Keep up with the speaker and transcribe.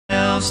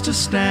else to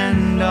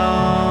stand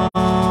on.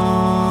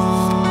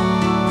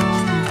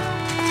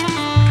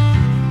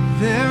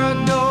 There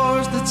are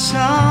doors that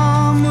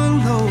some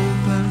will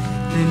open,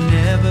 they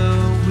never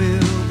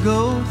will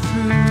go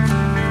through,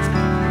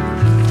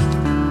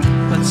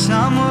 but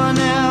someone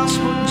else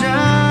will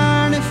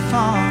journey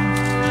far,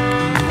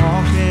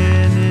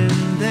 walking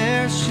in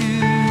their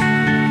shoes.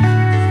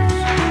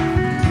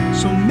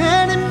 So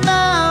many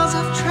miles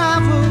I've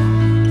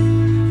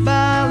traveled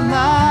by a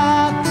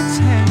light that's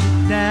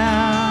handed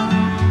down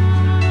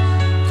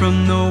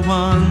from the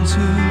ones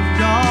who've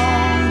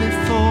gone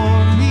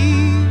before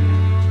me.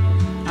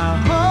 I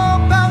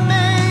hope I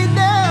made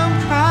them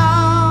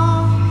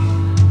proud.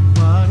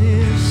 What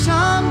if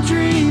some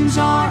dreams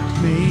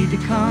aren't made to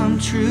come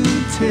true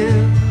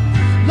till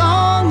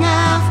long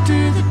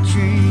after the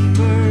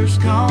dreamer's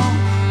gone?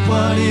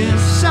 What if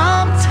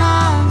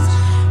sometimes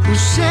we're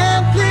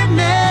simply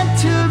meant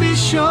to be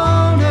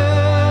shoulders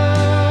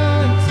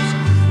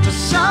for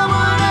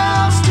someone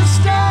else to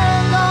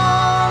stand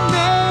on?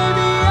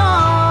 Maybe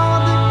all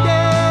the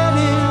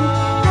dead-end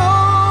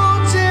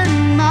roads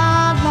in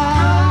my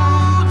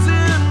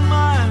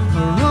life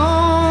are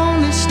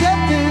only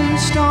stepping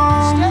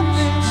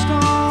stones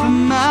for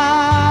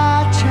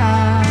my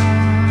child.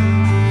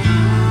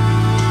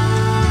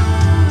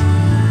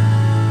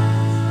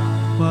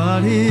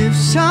 What if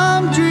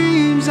some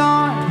dreams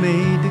aren't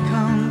made to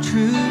come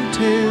true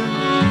till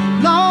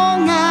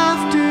long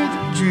after the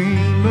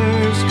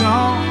dreamer's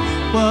gone?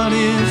 What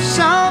if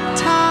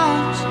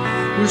sometimes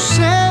we're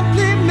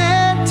simply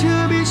meant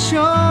to be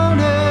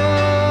shoulders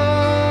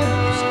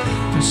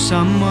for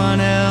someone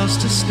else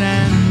to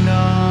stand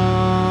on?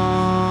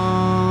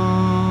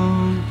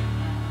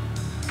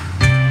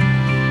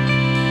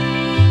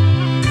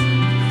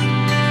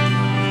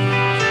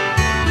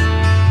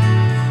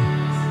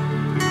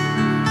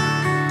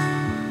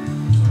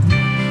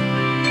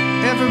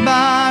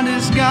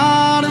 Everybody's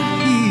got a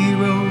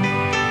hero.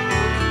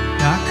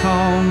 I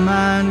call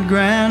mine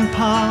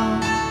Grandpa.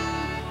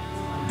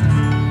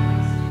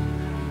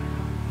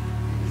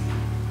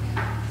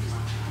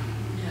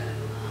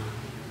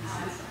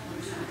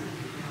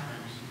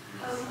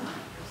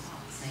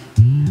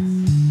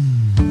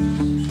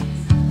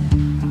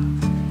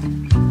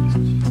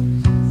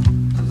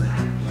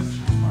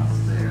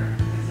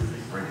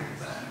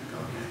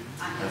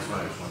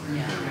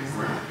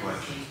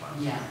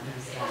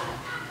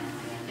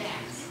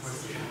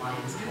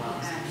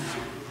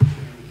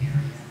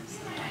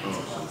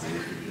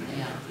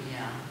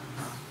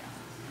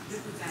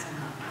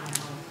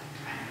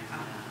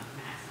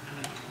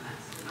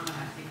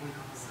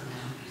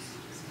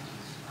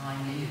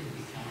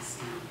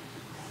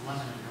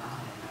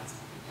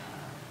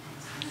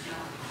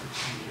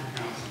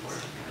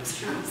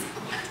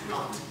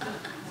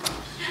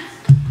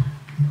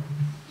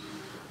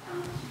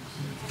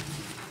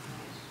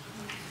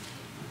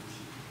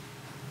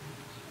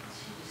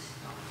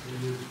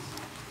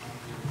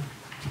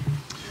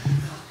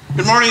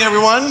 Good morning,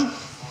 everyone.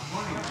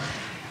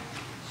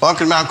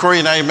 Welcome to Mount Corey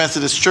United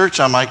Methodist Church.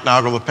 I'm Mike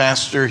Noggle, the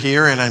pastor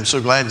here, and I'm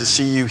so glad to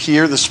see you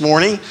here this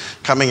morning,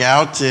 coming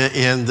out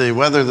in the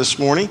weather this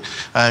morning.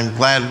 I'm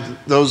glad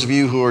those of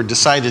you who are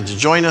decided to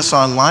join us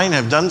online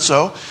have done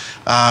so.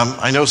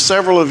 I know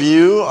several of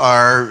you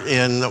are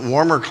in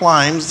warmer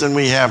climes than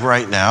we have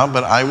right now,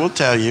 but I will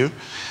tell you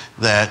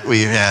that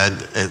we had,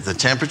 the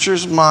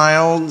temperature's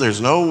mild,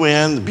 there's no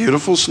wind, the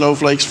beautiful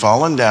snowflakes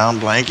falling down,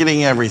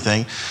 blanketing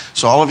everything.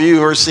 So all of you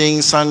who are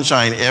seeing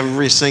sunshine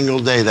every single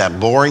day, that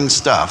boring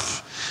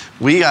stuff,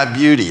 we got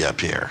beauty up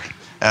here.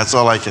 That's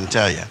all I can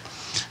tell you.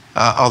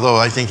 Although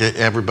I think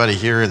everybody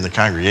here in the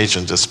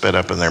congregation just spit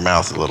up in their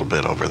mouth a little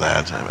bit over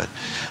that.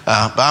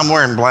 But I'm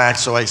wearing black,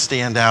 so I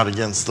stand out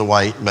against the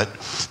white. But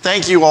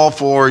thank you all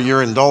for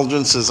your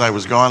indulgence as I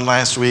was gone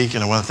last week.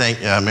 And I want to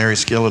thank Mary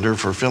Skilleter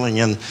for filling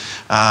in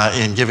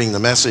and giving the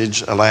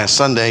message last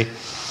Sunday.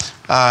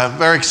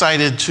 Very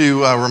excited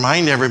to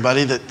remind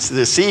everybody that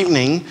this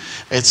evening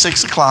at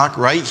 6 o'clock,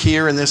 right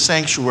here in this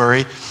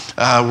sanctuary,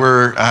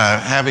 we're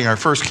having our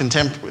first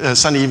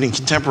Sunday evening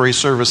contemporary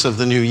service of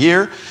the new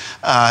year.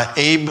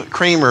 Abe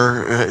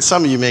Kramer,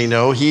 some of you may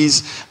know,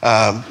 he's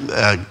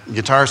a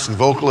guitarist and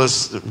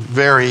vocalist,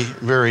 very,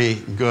 very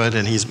good,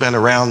 and he's been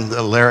around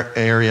the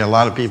area. A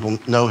lot of people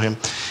know him.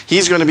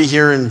 He's going to be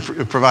here and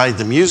provide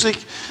the music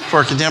for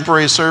our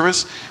contemporary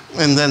service.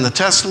 And then the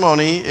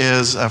testimony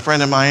is a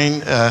friend of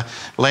mine,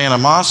 Lana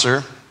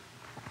Mosser.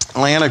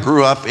 Lana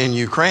grew up in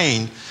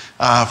Ukraine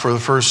for the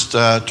first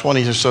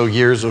 20 or so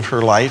years of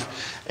her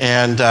life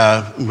and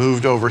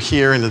moved over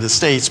here into the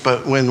States.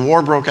 But when the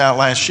war broke out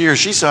last year,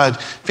 she saw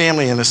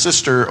family and a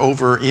sister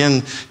over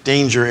in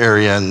danger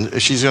area. And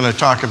she's going to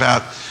talk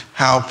about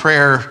how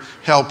prayer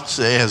helped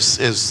as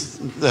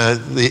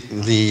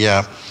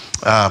the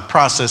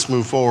process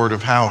moved forward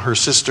of how her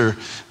sister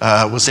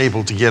was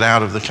able to get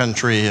out of the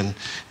country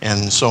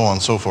and so on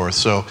and so forth.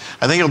 So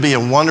I think it'll be a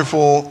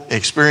wonderful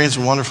experience,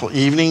 a wonderful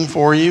evening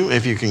for you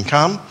if you can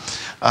come.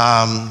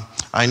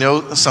 I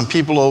know some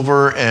people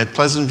over at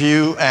Pleasant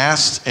View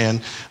asked, and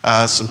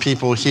some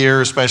people here,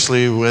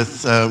 especially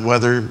with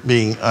weather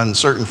being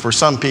uncertain for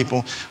some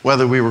people,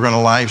 whether we were going to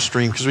live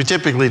stream, because we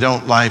typically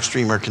don't live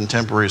stream our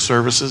contemporary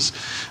services.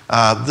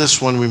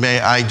 This one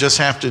I just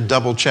have to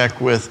double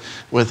check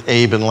with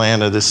Abe and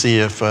Lana to see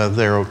if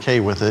they're okay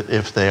with it.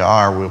 If they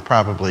are, we'll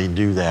probably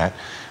do that.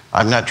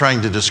 I'm not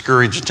trying to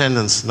discourage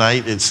attendance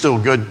tonight. It's still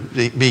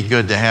be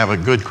good to have a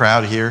good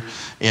crowd here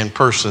in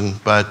person,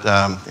 but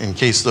in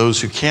case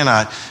those who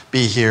cannot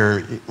be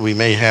here, we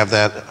may have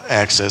that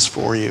access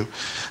for you.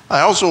 I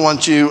also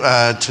want you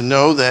to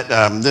know that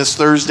this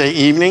Thursday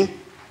evening,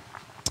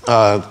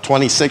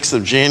 26th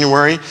of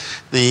January,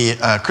 the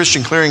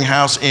Christian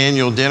Clearinghouse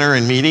annual dinner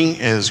and meeting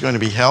is going to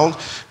be held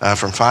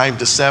from 5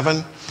 to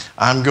 7.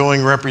 I'm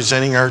going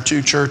representing our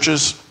two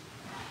churches.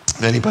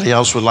 If anybody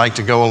else would like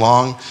to go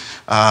along,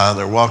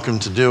 they're welcome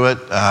to do it.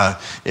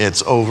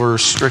 It's over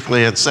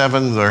strictly at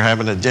 7. They're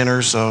having a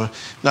dinner, so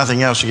if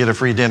nothing else, you get a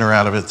free dinner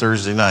out of it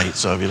Thursday night.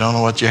 So if you don't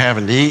know what you're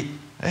having to eat,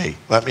 hey,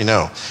 let me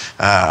know.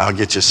 I'll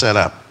get you set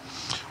up.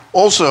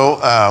 Also,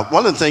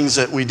 one of the things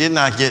that we did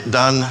not get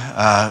done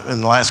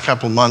in the last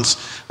couple of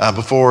months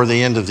before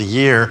the end of the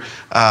year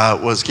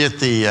was get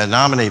the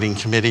nominating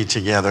committee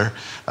together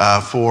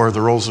for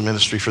the roles of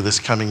ministry for this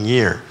coming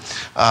year.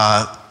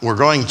 We're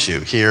going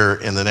to here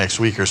in the next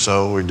week or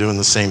so. We're doing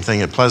the same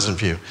thing at Pleasant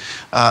View.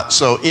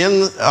 So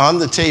on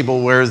the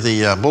table where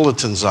the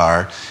bulletins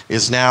are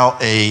is now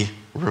a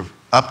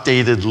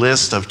updated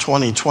list of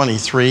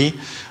 2023.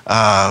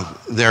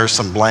 There are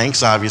some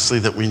blanks, obviously,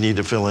 that we need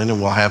to fill in,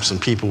 and we'll have some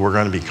people we're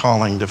going to be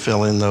calling to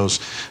fill in those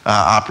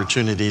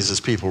opportunities as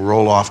people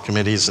roll off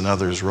committees and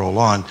others roll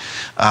on.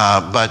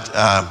 But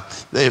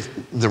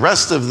the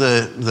rest of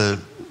the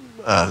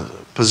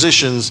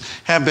positions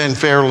have been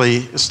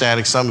fairly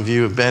static. Some of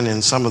you have been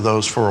in some of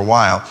those for a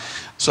while.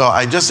 So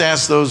I just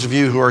ask those of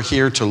you who are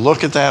here to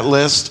look at that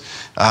list.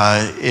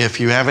 If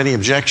you have any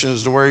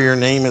objections to where your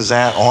name is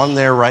at on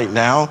there right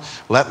now,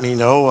 let me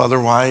know.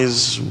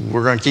 Otherwise,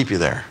 we're going to keep you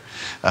there.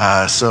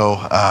 I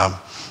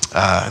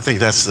think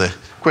that's the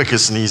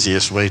quickest and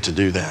easiest way to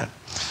do that.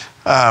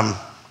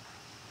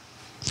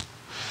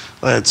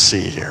 Let's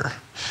see here.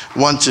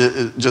 Want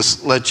to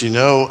just let you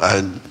know,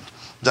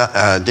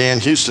 Dan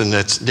Houston,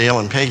 that's Dale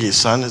and Peggy's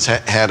son, has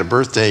had a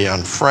birthday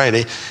on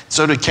Friday.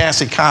 So did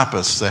Cassie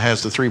Coppas, that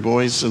has the 3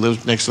 boys that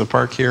lives next to the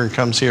park here and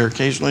comes here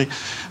occasionally.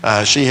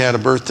 She had a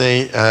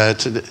birthday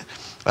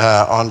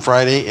on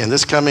Friday. And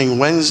this coming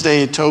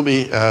Wednesday,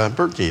 Toby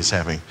Burke is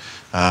having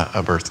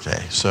a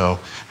birthday. So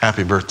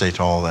happy birthday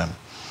to all of them.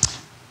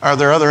 Are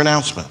there other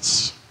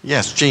announcements?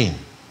 Yes, Jean.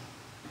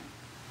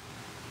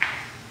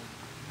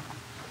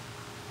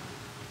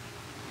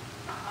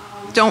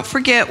 Don't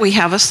forget, we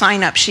have a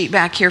sign-up sheet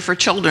back here for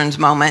Children's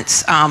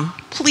Moments.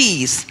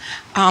 Please,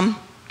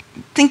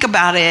 think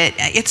about it.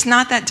 It's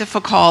not that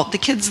difficult. The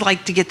kids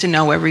like to get to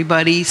know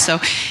everybody, so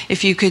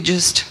if you could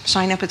just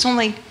sign up. It's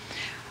only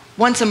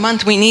once a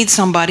month we need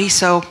somebody,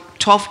 so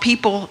 12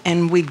 people,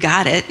 and we've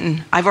got it.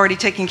 And I've already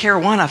taken care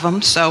of one of them,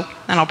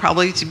 and I'll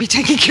probably be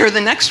taking care of the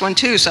next one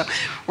too. So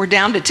we're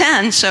down to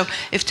 10. So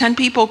if 10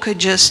 people could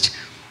just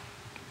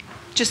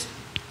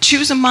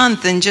choose a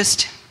month and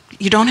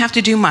you don't have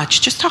to do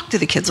much. Just talk to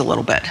the kids a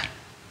little bit.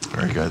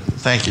 Very good.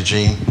 Thank you,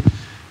 Jean.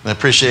 And I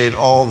appreciate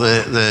all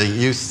the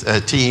youth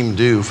team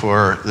do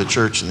for the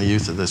church and the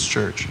youth of this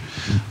church.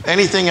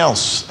 Anything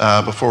else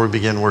before we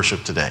begin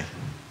worship today?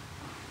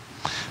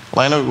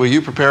 Lana, will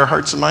you prepare our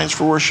hearts and minds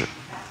for worship?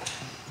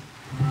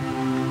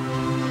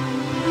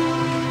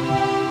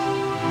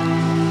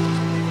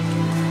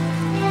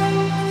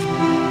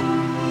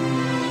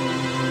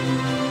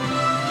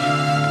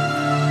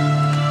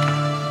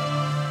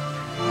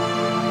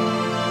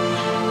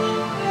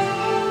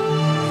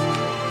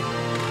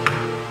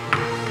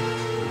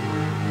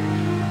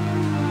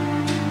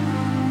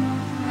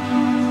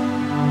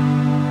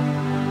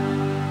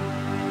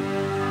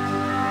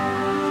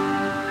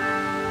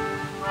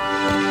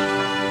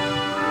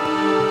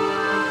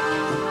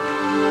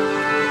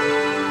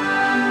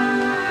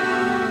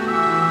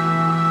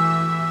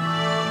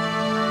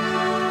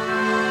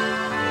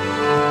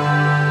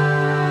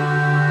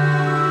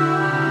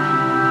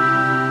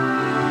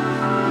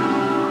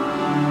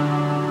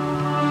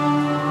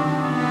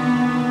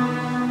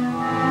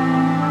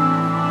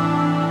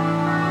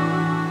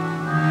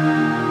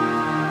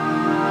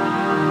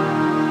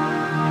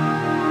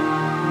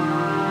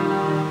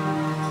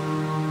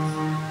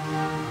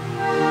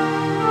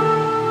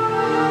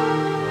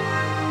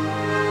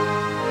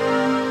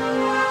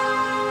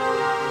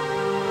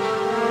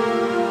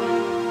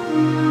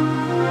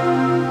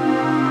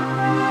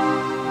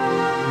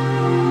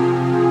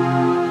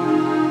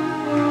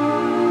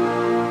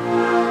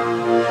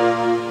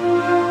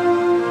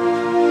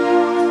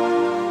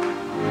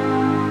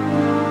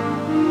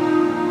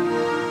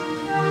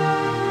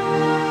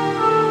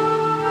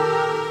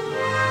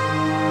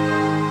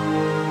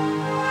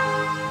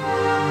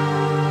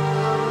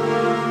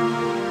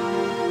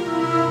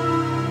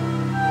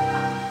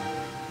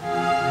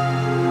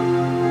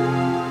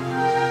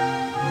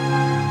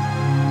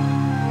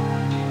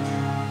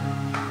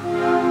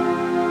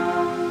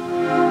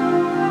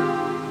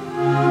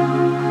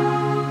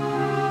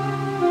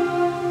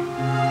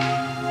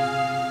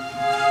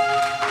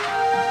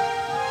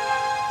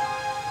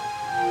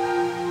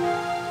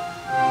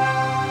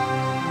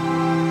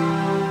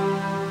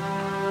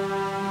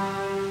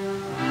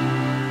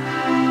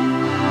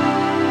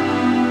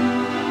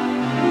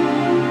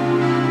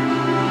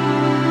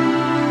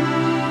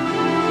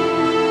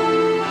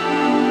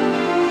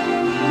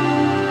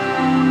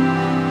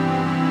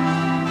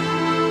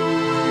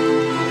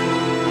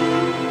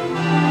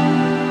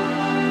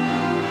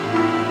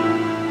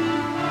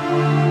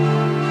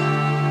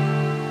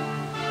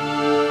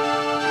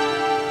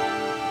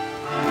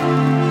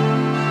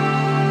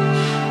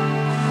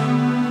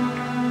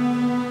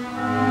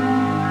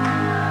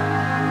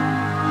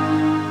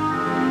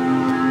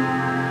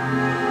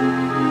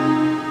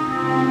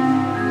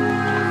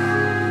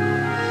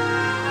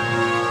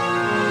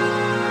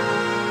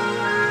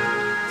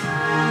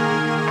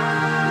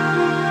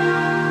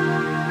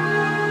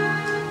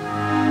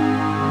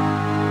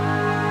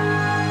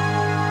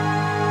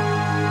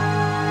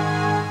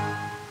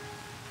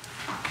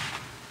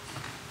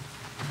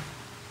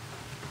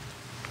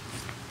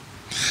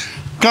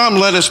 Come,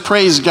 let us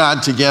praise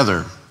God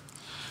together,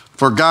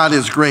 for God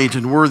is great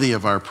and worthy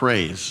of our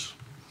praise.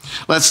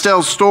 Let's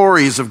tell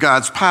stories of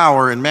God's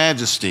power and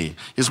majesty,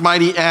 his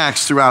mighty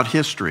acts throughout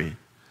history.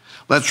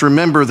 Let's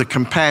remember the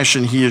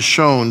compassion he has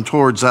shown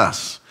towards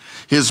us,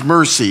 his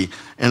mercy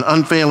and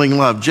unfailing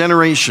love,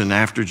 generation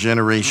after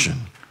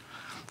generation.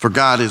 For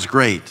God is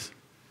great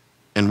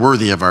and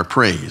worthy of our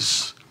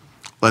praise.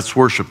 Let's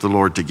worship the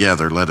Lord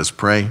together. Let us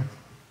pray.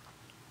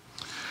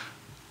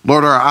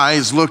 Lord, our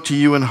eyes look to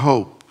you in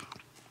hope,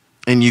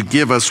 and you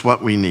give us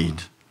what we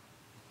need.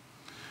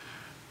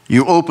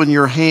 You open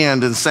your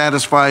hand and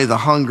satisfy the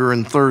hunger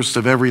and thirst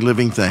of every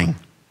living thing.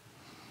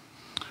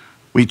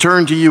 We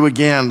turn to you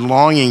again,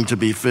 longing to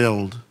be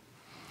filled,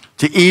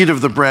 to eat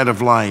of the bread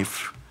of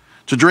life,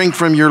 to drink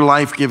from your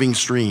life-giving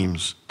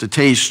streams, to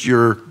taste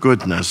your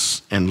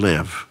goodness and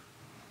live.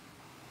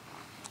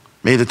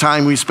 May the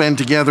time we spend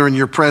together in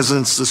your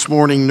presence this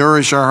morning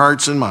nourish our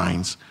hearts and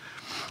minds.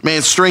 May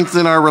it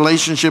strengthen our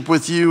relationship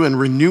with you and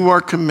renew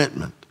our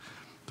commitment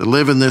to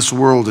live in this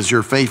world as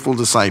your faithful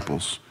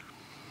disciples.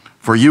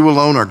 For you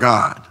alone are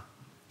God,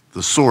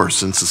 the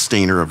source and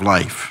sustainer of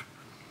life.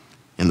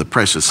 In the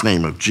precious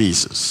name of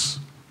Jesus,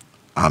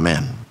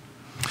 amen.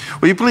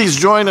 Will you please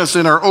join us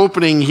in our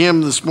opening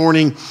hymn this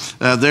morning?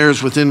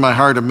 There's Within My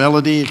Heart a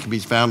Melody. It can be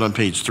found on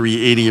page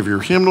 380 of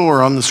your hymnal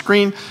or on the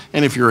screen.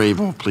 And if you're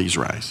able, please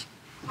rise.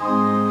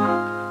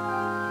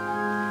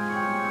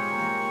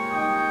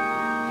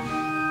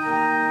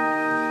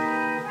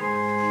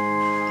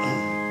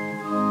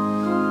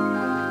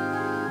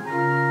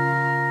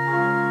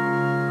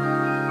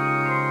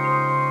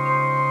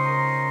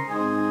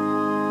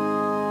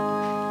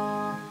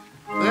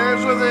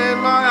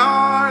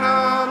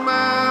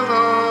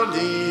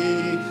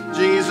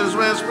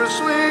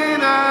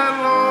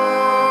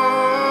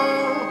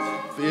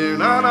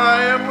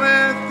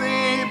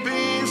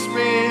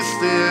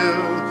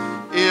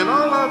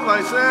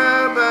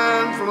 Ebb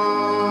and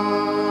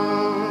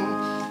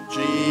flow.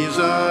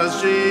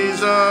 Jesus,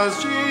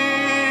 Jesus,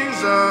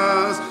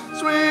 Jesus,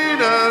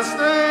 sweetest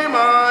name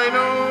I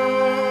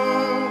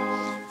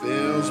know,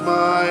 fills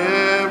my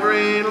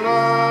every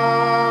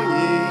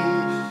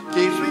longing,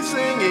 keeps me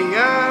singing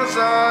as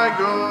I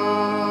go.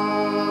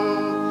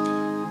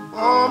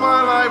 All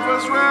my life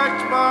was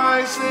wrecked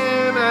by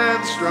sin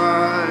and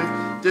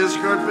strife,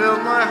 discord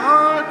filled my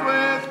heart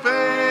with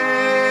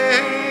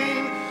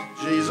pain.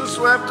 Jesus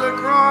swept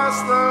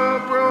across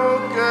the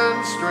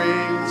broken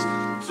strings,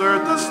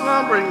 stirred the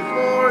slumbering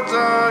chords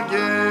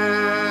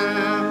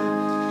again.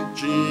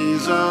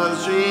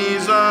 Jesus,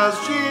 Jesus,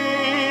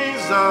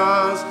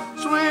 Jesus,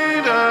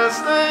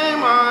 sweetest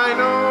name I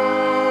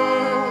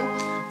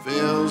know,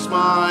 fills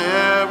my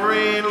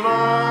every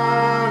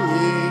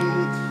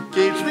longing,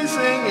 keeps me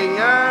singing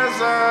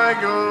as I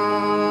go.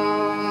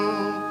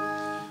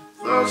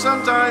 Though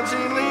sometimes he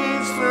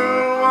leads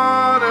through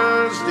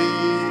waters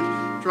deep,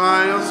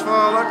 trials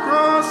fall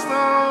across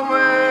the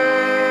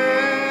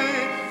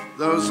way.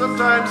 Though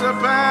sometimes the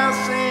path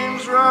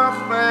seems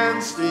rough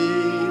and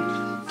steep,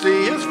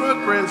 see his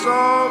footprints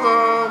all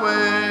the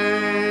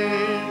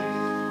way.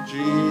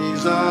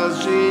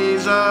 Jesus,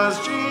 Jesus,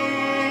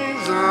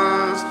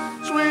 Jesus,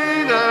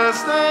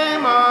 sweetest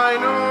name I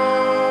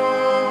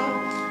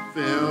know,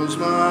 fills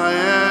my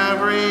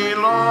every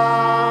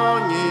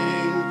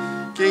longing,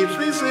 keeps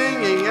me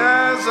singing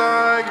as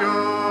I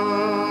go.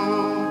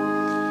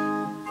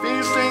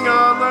 Feasting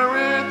on the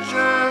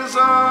riches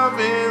of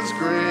his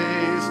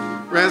grace,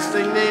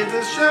 resting neath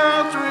his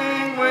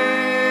sheltering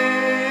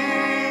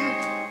wing,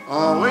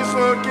 always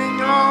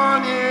looking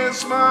on his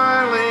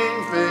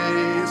smiling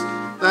face,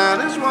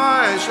 that is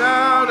why I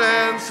shout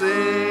and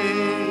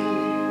sing.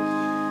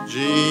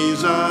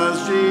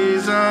 Jesus,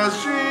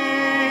 Jesus,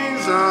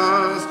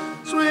 Jesus,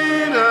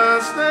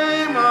 sweetest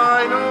name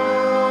I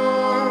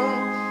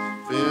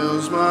know,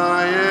 fills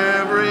my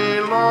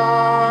every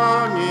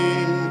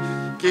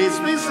longing, keeps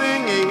me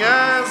singing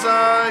as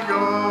I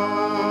go.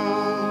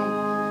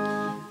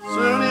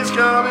 Soon he's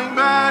coming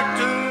back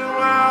to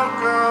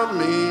welcome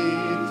me,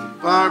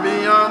 far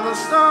beyond the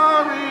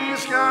starry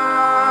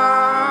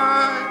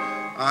sky.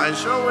 I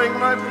shall wing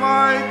my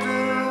flight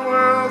to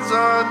worlds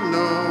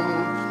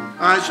unknown,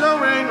 I shall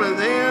reign with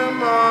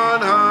him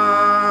on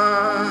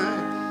high.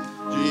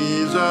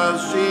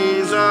 Jesus,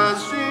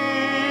 Jesus,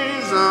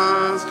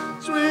 Jesus,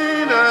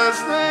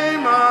 sweetest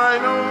name I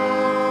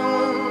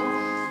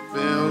know,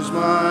 fills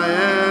my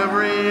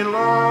every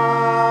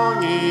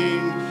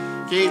longing,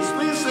 keeps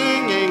me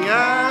singing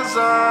as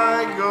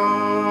I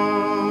go.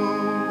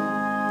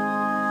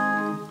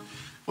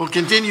 We'll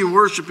continue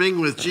worshiping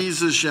with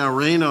Jesus Shall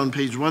Reign on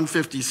page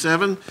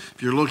 157. If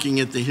you're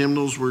looking at the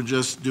hymnals, we're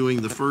just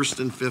doing the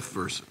first and fifth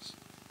verses.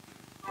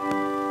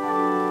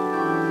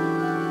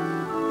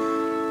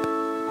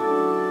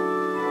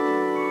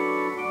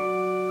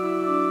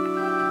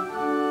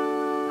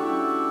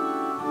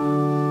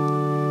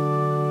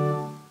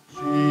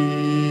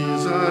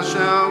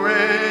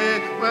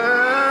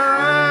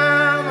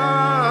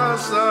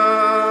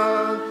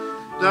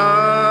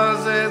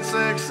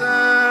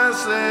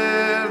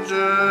 Successive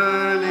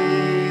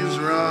journeys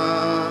run.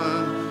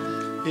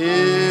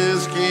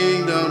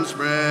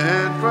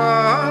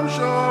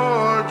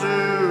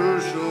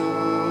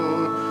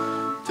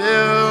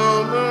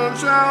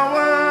 shall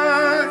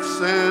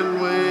wax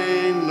and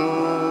wane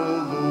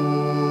no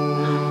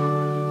more.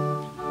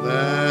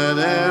 Let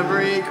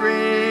every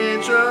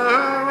creature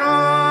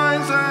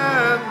rise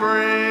and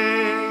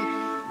bring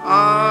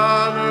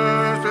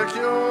honors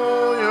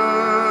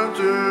peculiar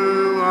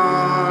to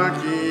our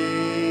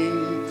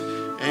King.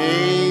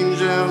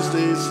 Angels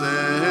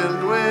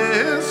descend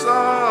with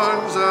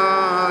songs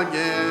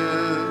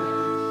again,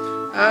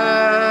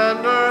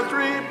 and earth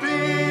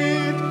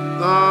repeat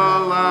the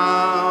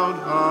loud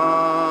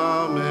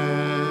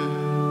Amen.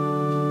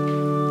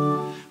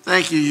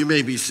 Thank you. You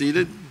may be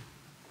seated.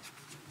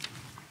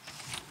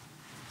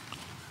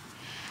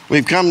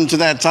 We've come to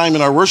that time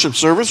in our worship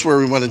service where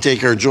we want to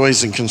take our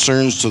joys and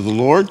concerns to the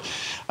Lord.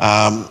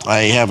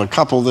 I have a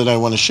couple that I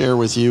want to share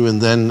with you,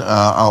 and then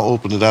I'll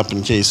open it up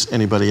in case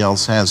anybody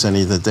else has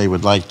any that they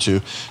would like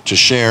to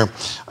share.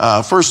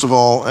 First of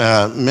all,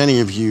 many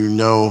of you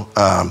know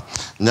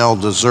Nell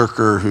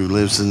DeZerker, who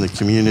lives in the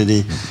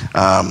community.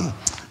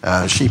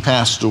 She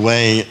passed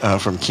away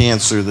from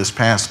cancer this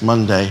past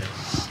Monday,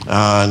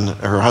 and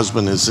her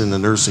husband is in a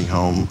nursing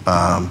home,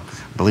 I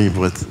believe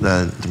with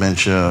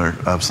dementia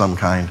of some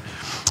kind.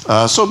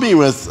 So be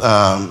with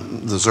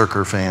the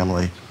Zerker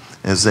family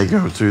as they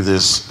go through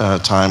this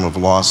time of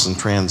loss and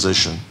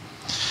transition.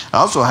 I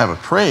also have a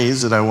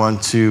praise that I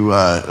want to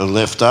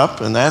lift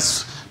up, and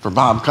that's for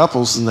Bob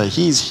Couples, and that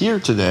he's here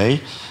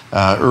today.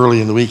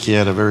 Early in the week, he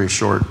had a very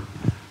short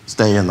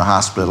stay in the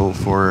hospital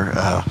for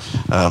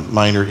a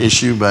minor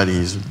issue, but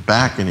he's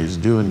back and he's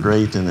doing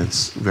great, and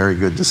it's very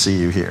good to see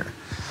you here.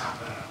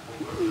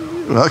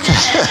 Okay.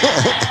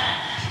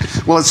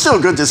 Well, it's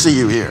still good to see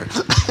you here.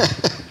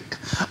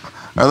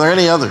 Are there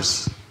any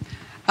others?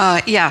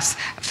 Yes,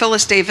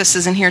 Phyllis Davis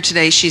isn't here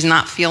today. She's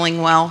not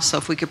feeling well, so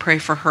if we could pray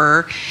for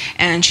her.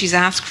 And she's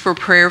asked for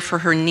prayer for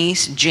her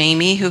niece,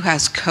 Jamie, who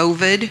has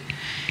COVID,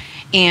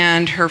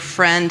 and her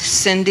friend,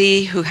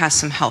 Cindy, who has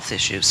some health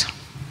issues.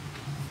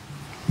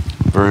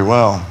 Very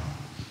well.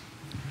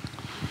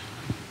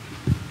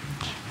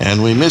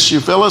 And we miss you,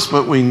 Phyllis,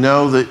 but we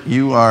know that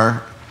you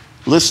are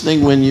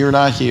listening when you're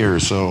not here,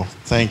 so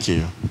thank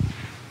you.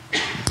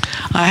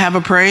 I have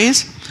a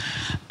praise.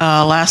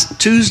 Last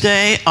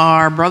Tuesday,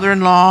 our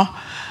brother-in-law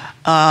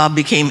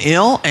became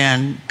ill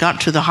and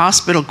got to the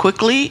hospital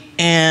quickly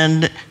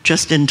and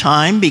just in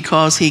time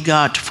because he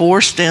got 4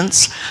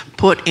 stents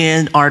put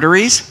in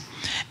arteries,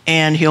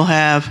 and he'll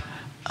have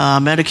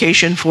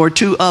medication for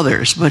 2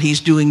 others, but he's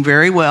doing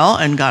very well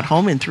and got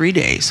home in 3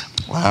 days.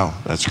 Wow,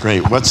 that's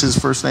great. What's his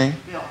first name?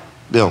 Bill.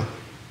 Bill.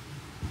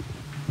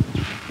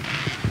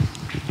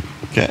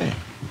 Okay.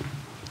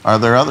 Are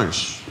there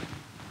others?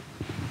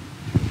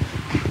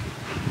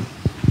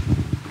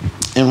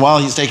 And while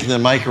he's taking the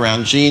mic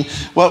around, Jean,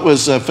 what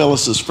was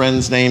Phyllis's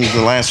friend's name,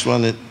 the last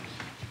one? It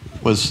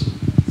was?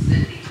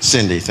 Cindy.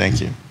 Cindy, thank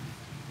you.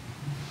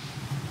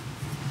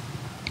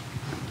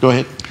 Go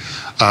ahead.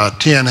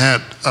 Tien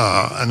had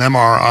an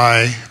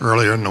MRI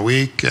earlier in the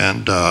week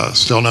and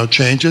still no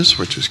changes,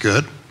 which is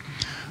good.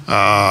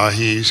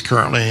 He's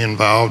currently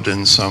involved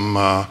in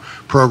some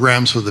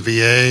programs with the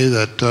VA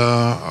that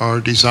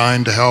are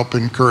designed to help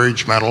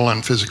encourage mental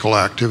and physical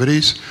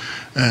activities,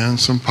 and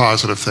some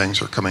positive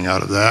things are coming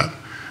out of that.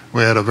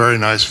 We had a very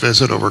nice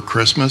visit over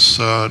Christmas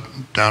down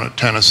at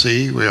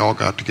Tennessee. We all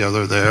got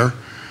together there.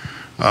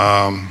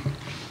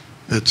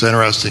 It's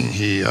interesting,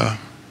 he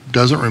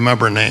doesn't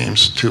remember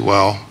names too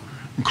well,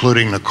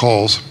 including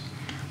Nicole's,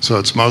 so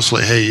it's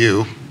mostly hey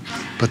you,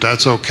 but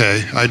that's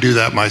okay. I do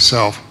that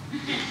myself.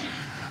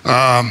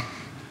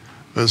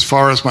 As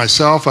far as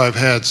myself, I've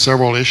had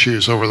several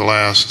issues over the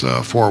last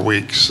 4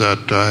 weeks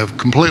that have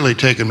completely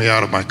taken me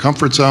out of my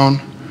comfort zone.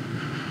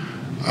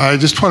 I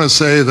just want to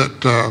say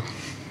that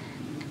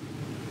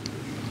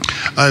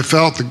I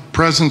felt the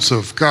presence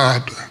of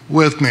God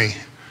with me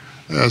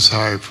as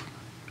I've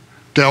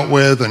dealt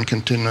with and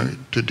continue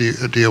to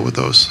deal with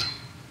those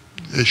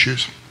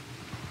issues.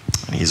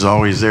 He's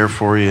always there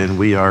for you, and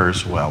we are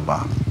as well,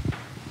 Bob.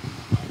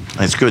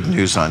 It's good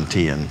news on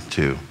Tien,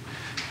 too.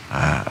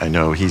 I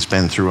know he's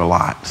been through a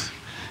lot,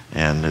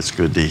 and it's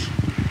good to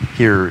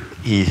hear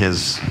he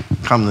has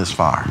come this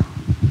far.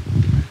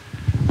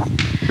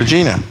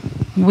 Regina.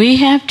 We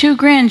have 2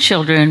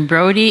 grandchildren,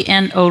 Brody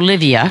and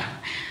Olivia.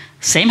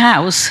 Same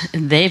house.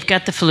 They've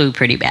got the flu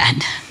pretty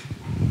bad.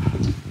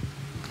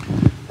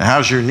 Now,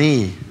 how's your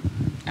knee?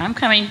 I'm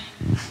coming.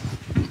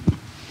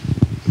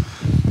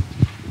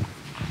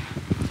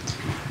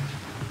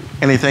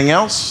 Anything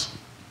else?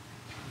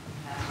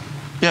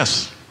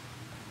 Yes.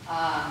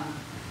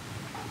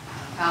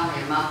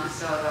 Probably a month or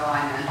so ago,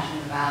 I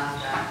mentioned about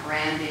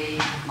Brandy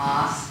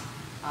Moss,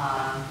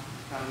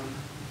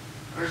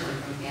 originally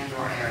from the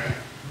Andor area.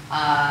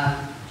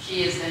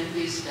 She is in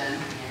Houston,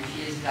 and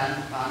she has gone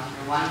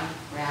through 1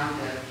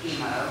 round of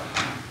chemo,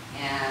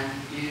 and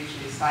due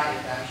to side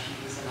effects, she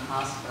was in the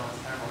hospital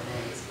several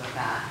days with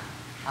that.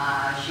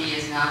 She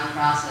is now in the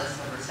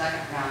process of her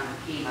 2nd round of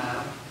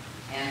chemo,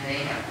 and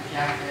they have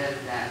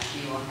projected that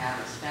she will have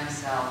a stem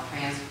cell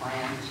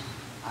transplant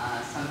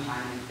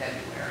sometime in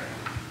February.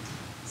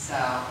 So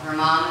her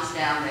mom is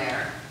down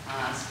there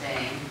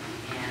staying,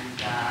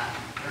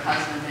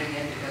 husband did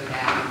get to go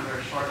down for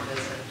a short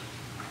visit,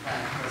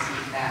 because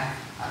he's back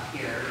up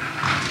here.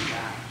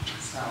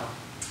 So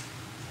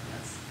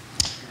that's,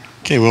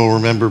 Okay, we'll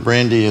remember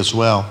Brandy as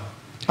well.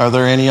 Are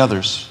there any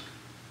others?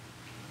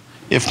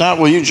 If not,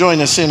 will you join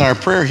us in our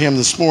prayer hymn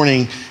this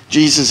morning,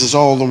 Jesus is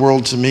All the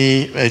World to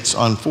Me. It's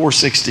on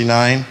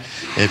 469.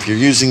 If you're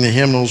using the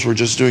hymnals, we're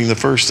just doing the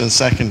first and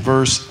second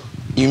verse.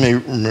 You may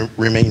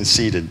remain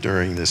seated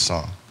during this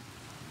song.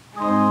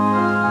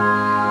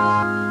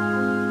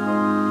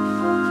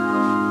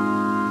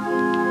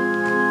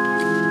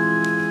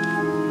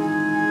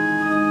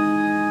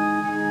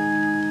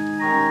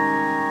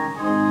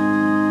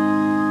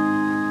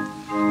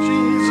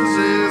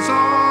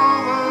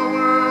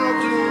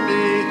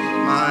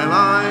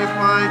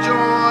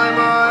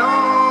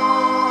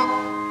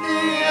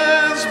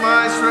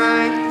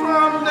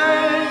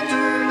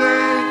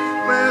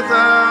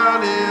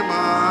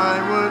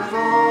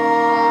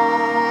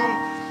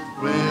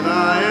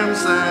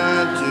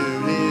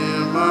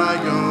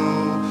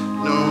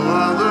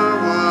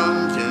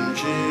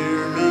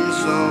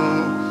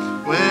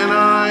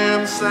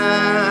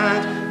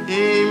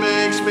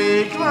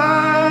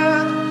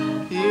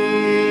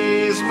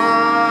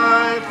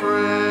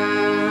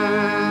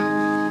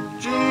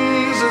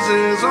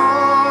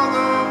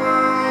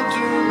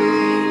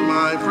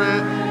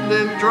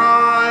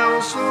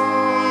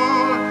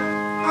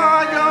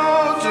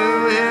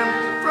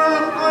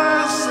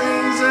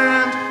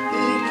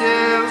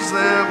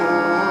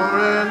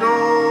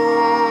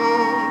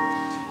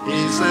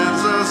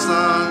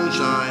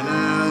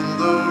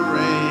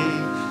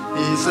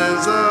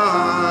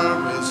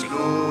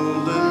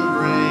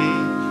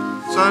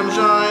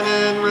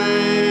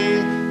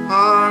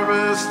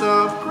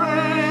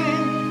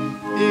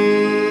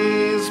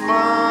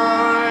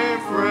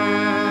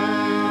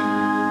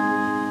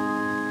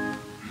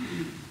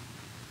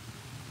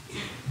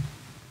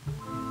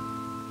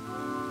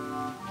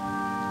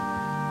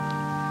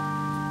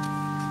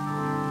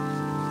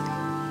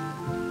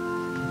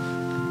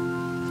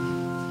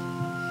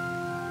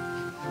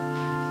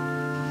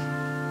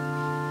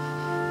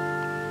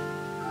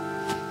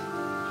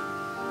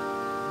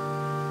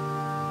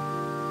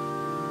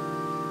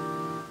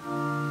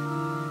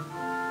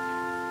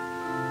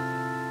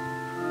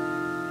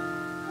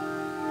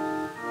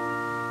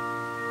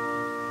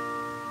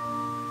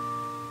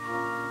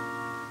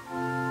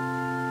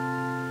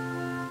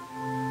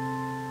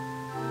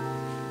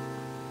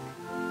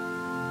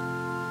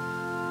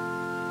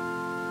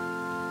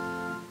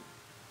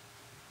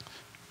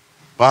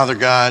 Father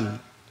God,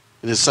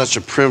 it is such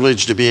a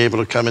privilege to be able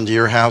to come into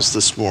your house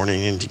this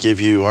morning and to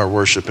give you our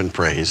worship and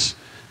praise.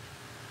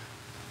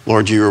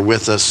 Lord, you are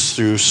with us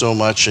through so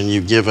much and you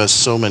give us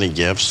so many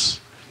gifts.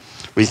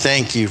 We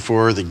thank you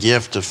for the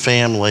gift of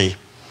family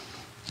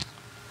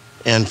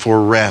and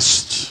for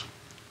rest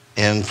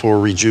and for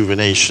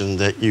rejuvenation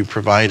that you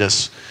provide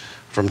us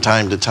from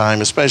time to time,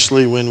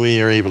 especially when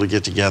we are able to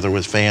get together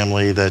with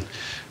family that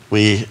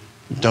we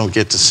don't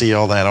get to see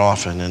all that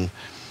often, and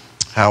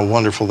how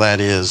wonderful that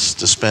is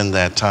to spend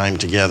that time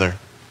together.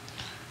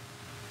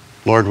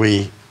 Lord,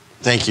 we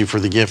thank you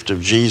for the gift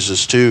of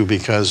Jesus too,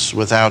 because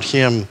without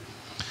him,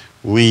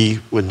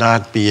 we would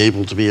not be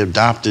able to be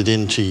adopted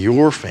into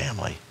your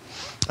family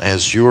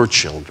as your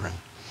children.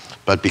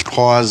 But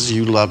because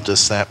you loved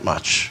us that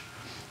much,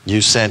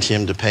 you sent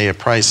him to pay a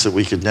price that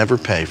we could never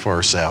pay for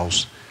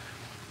ourselves,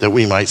 that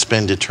we might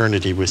spend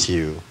eternity with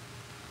you.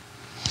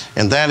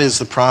 And that is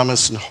the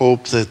promise and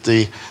hope that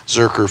the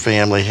Zerker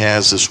family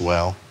has as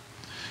well.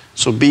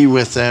 So be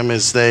with them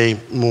as they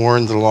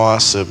mourn the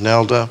loss of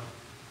Nelda,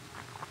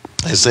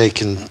 as they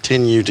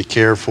continue to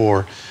care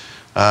for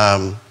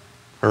her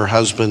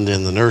husband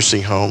in the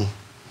nursing home.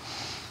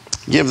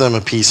 Give them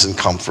a peace and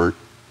comfort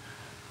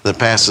that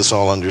passes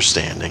all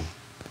understanding,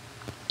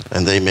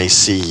 and they may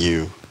see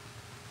you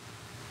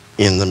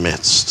in the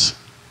midst.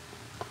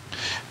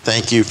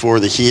 Thank you for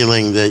the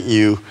healing that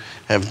you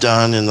have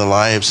done in the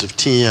lives of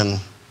Tian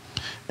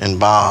and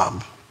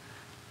Bob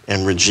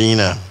and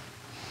Regina,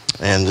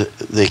 and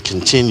the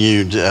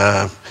continued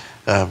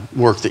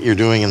work that you're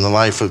doing in the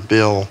life of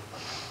Bill.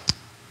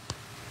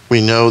 We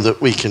know that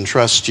we can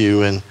trust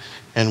you, and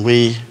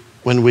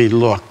when we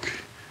look,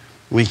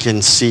 we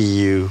can see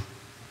you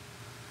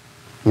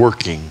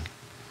working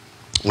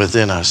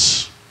within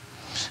us.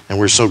 And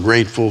we're so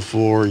grateful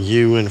for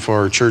you and for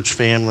our church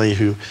family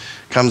who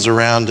comes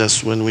around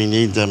us when we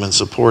need them and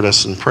support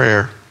us in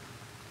prayer.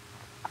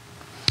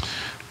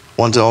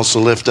 Want to also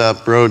lift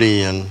up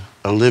Brody and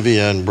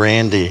Olivia and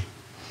Brandy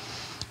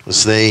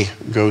as they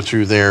go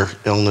through their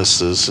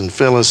illnesses, and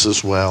Phyllis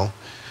as well,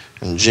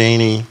 and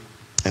Janie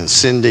and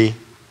Cindy.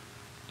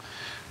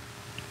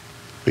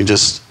 We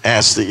just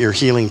ask that your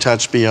healing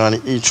touch be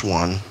on each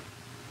one.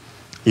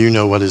 You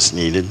know what is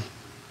needed.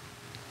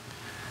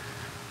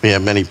 We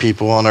have many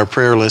people on our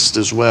prayer list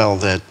as well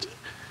that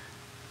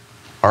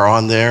are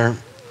on there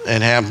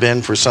and have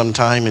been for some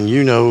time, and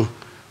you know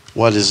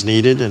what is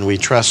needed, and we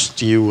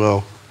trust you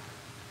will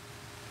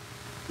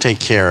take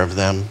care of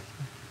them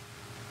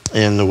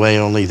in the way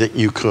only that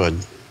you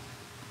could.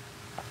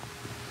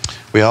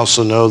 We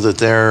also know that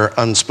there are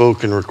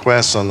unspoken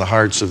requests on the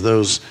hearts of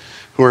those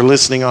who are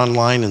listening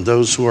online and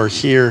those who are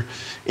here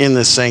in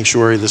this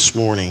sanctuary this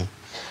morning.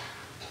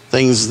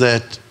 Things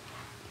that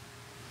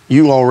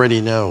you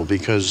already know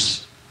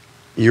because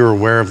you're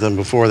aware of them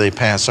before they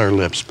pass our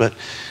lips. But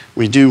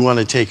we do want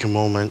to take a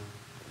moment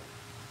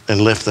and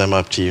lift them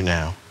up to you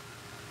now.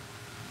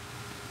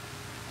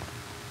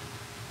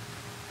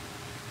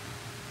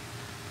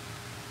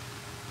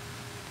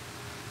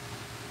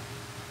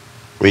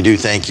 We do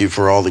thank you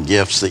for all the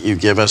gifts that you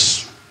give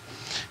us.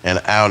 And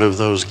out of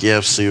those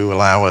gifts, you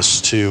allow us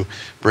to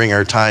bring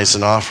our tithes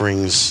and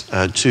offerings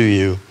to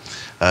you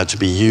to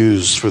be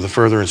used for the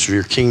furtherance of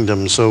your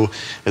kingdom. So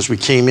as we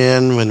came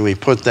in, when we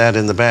put that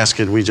in the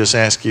basket, we just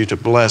ask you to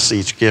bless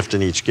each gift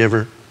and each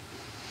giver.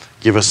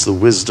 Give us the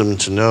wisdom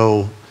to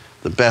know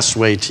the best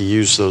way to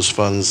use those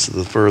funds to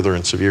the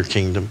furtherance of your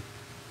kingdom.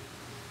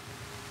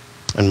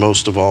 And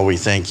most of all, we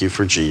thank you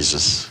for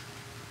Jesus.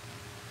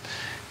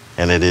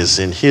 And it is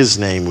in his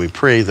name we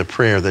pray the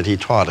prayer that he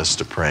taught us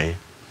to pray.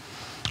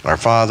 Our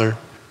Father,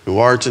 who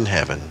art in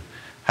heaven,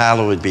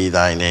 hallowed be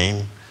thy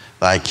name.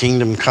 Thy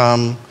kingdom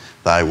come,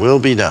 thy will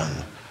be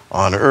done,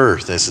 on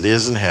earth as it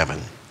is in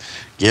heaven.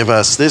 Give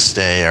us this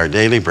day our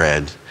daily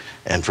bread,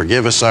 and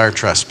forgive us our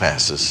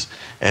trespasses,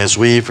 as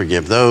we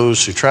forgive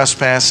those who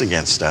trespass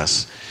against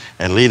us.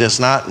 And lead us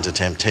not into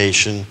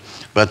temptation,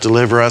 but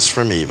deliver us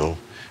from evil.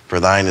 For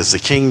thine is the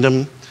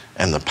kingdom,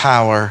 and the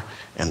power,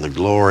 and the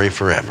glory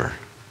forever.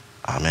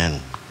 Amen.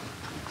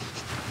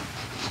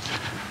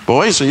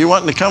 Boys, are you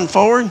wanting to come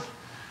forward?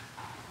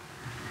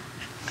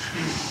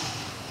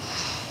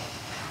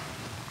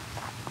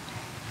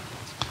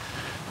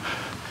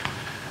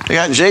 We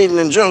got Jaden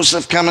and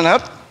Joseph coming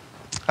up.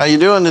 How you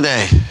doing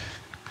today?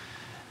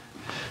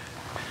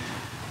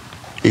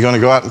 You going to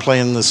go out and play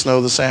in the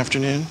snow this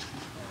afternoon?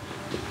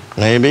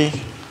 Maybe.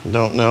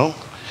 Don't know.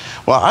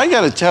 Well, I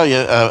got to tell you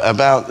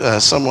about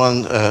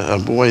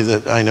a boy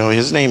that I know.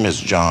 His name is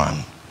John.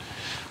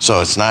 So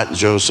it's not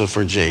Joseph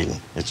or Jaden.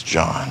 It's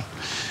John.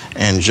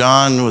 And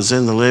John was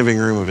in the living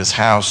room of his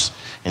house,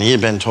 and he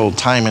had been told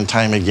time and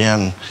time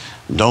again,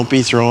 don't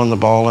be throwing the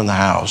ball in the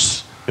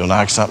house. You'll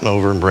knock something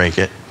over and break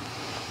it.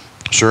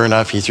 Sure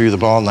enough, he threw the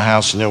ball in the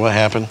house, and you know what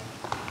happened?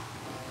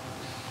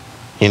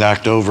 He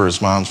knocked over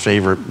his mom's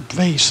favorite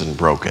vase and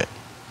broke it.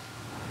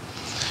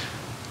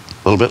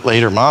 A little bit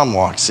later, Mom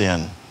walks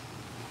in,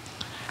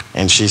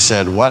 and she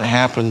said, what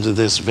happened to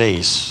this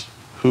vase?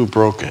 Who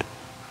broke it?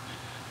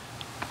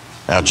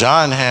 Now,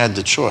 John had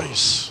the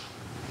choice.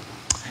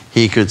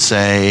 He could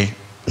say,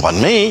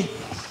 wasn't me.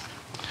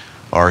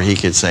 Or he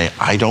could say,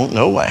 I don't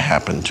know what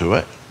happened to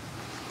it.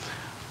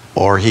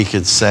 Or he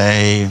could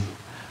say,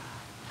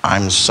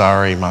 I'm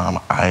sorry, Mom,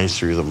 I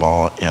threw the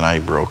ball and I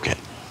broke it.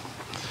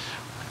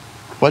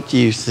 What do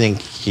you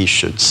think he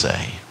should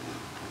say?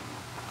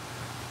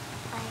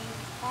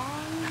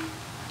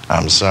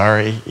 I'm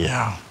sorry?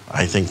 Yeah,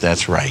 I think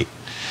that's right.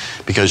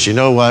 Because you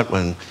know what?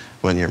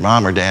 When your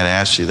mom or dad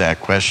asks you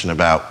that question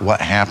about what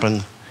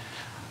happened,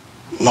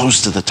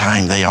 most of the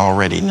time they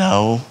already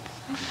know.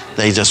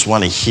 They just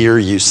want to hear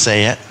you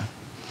say it.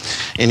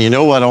 And you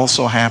know what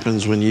also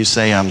happens when you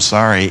say I'm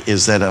sorry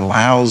is that it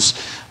allows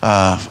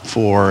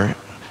for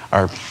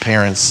our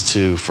parents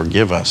to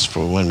forgive us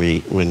for when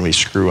we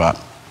screw up.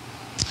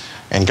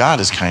 And God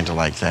is kind of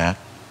like that.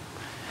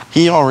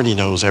 He already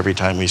knows every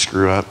time we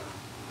screw up.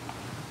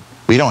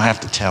 We don't have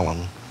to tell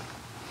him.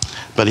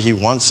 But he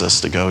wants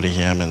us to go to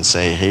him and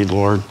say, hey,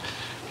 Lord,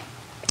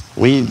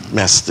 we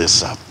messed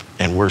this up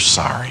and we're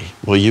sorry.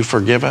 Will you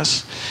forgive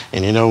us?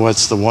 And you know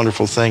what's the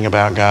wonderful thing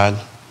about God?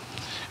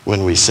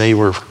 When we say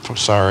we're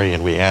sorry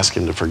and we ask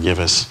him to forgive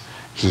us,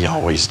 he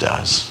always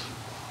does.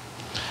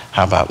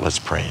 How about let's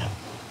pray in.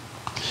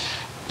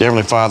 Dear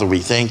Heavenly Father, we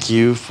thank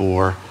you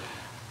for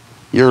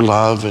your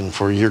love and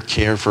for your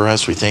care for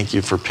us. We thank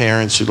you for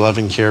parents who love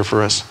and care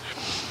for us.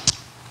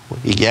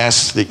 We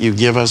ask that you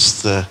give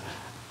us the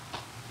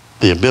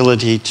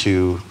ability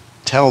to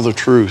tell the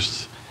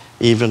truth,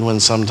 even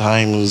when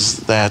sometimes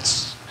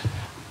that's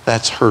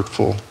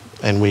hurtful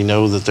and we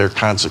know that there are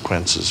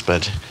consequences.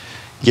 But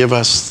give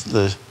us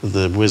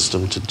the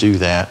wisdom to do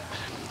that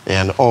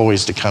and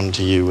always to come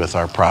to you with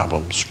our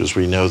problems, because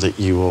we know that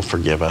you will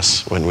forgive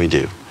us when we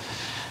do.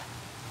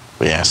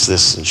 We ask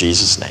this in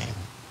Jesus' name.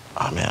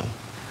 Amen.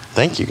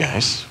 Thank you,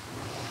 guys.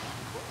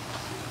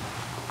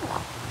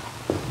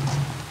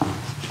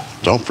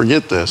 Don't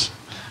forget this.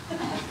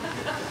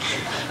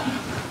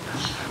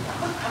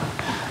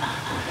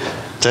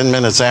 10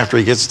 minutes after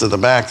he gets to the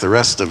back, the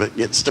rest of it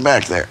gets to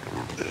back there.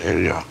 There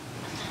you go.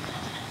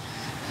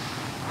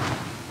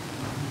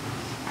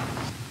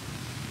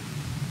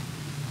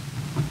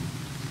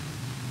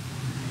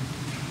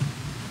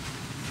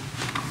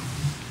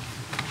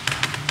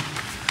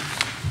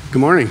 Good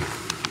morning.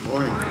 Good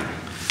morning.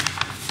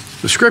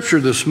 The scripture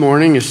this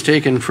morning is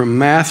taken from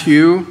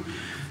Matthew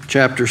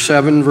chapter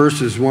 7,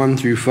 verses 1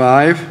 through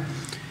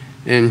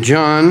 5, and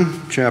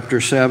John chapter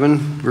 7,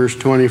 verse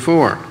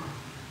 24.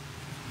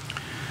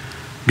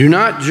 Do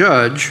not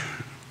judge,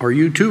 or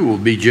you too will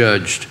be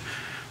judged.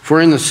 For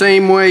in the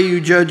same way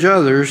you judge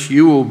others,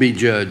 you will be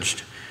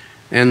judged.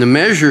 And the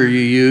measure you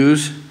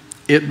use,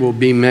 it will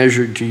be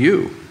measured to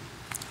you.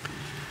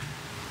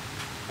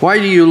 Why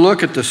do you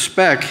look at the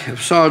speck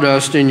of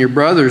sawdust in your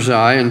brother's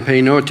eye and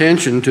pay no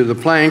attention to the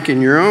plank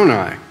in your own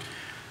eye?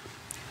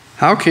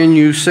 How can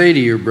you say to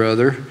your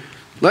brother,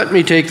 let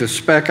me take the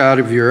speck out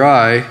of your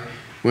eye,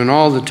 when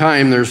all the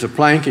time there's a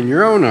plank in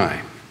your own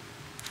eye?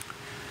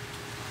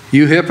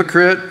 You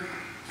hypocrite,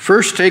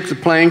 first take the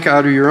plank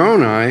out of your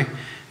own eye,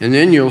 and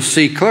then you'll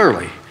see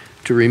clearly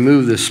to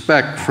remove the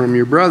speck from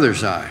your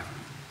brother's eye.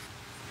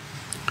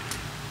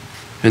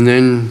 And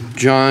then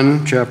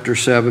John chapter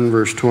 7,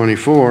 verse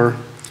 24,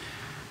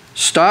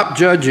 stop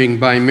judging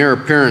by mere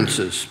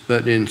appearances,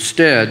 but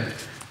instead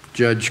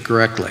judge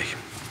correctly.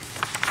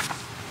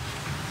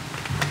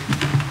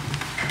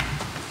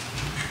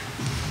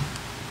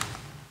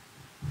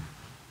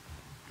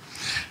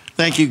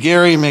 Thank you,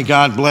 Gary. May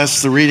God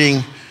bless the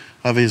reading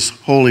of his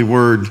holy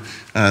word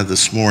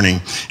this morning.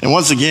 And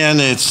once again,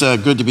 it's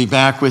good to be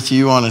back with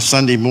you on a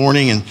Sunday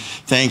morning, and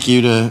thank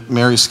you to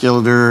Mary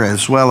Skilleder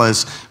as well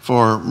as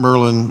for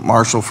Merlin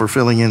Marshall for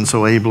filling in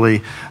so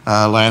ably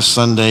last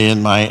Sunday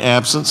in my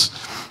absence.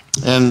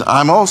 And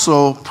I'm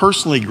also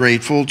personally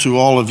grateful to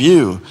all of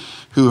you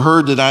who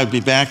heard that I'd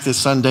be back this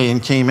Sunday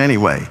and came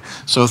anyway.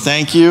 So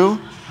thank you.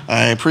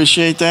 I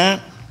appreciate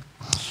that.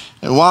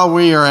 And while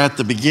we are at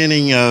the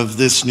beginning of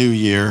this new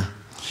year,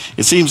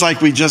 it seems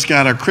like we just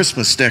got our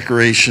Christmas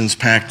decorations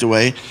packed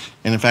away.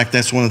 And in fact,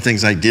 that's one of the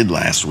things I did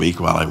last week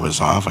while I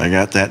was off. I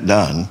got that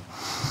done.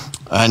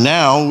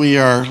 Now we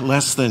are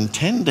less than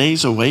 10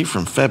 days away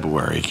from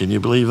February. Can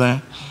you believe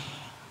that?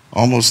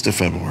 Almost to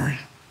February.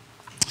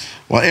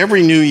 Well,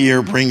 every new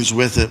year brings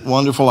with it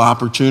wonderful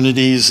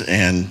opportunities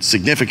and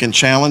significant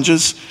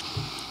challenges.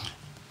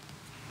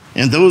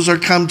 And those are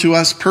come to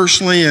us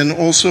personally and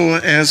also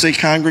as a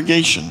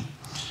congregation.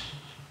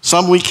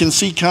 Some we can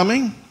see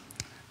coming,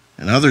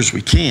 and others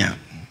we can't.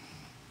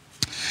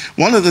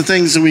 One of the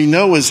things that we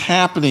know is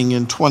happening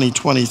in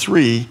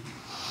 2023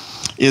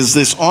 is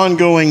this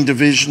ongoing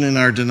division in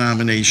our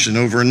denomination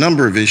over a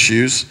number of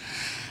issues,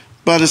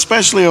 but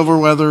especially over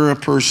whether a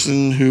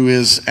person who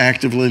is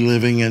actively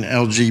living an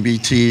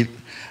LGBT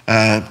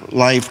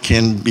life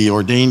can be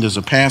ordained as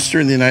a pastor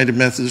in the United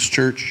Methodist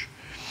Church,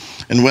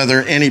 and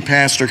whether any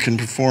pastor can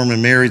perform a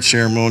marriage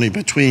ceremony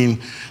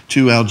between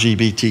two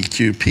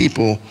LGBTQ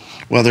people,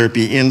 whether it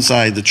be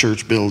inside the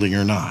church building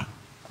or not.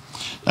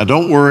 Now,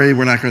 don't worry,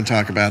 we're not going to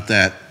talk about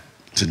that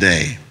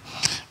today.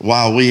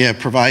 While we have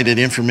provided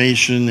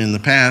information in the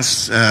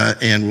past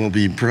and will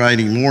be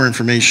providing more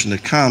information to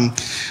come,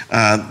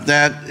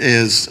 that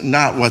is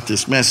not what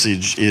this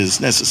message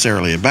is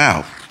necessarily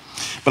about.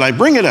 But I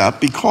bring it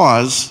up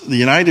because the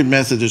United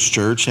Methodist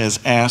Church has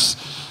asked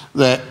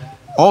that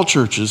all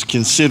churches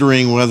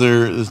considering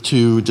whether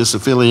to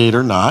disaffiliate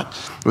or not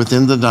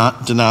within the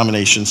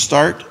denomination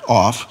start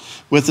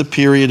off with a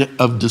period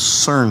of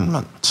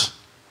discernment.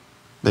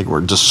 Big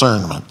word,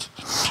 discernment.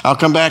 I'll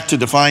come back to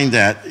define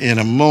that in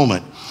a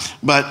moment.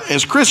 But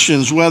as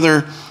Christians,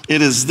 whether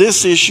it is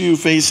this issue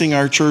facing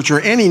our church or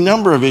any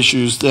number of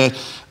issues that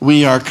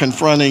we are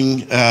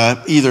confronting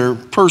either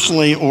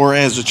personally or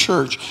as a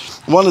church,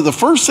 one of the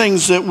first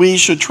things that we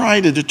should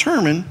try to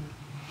determine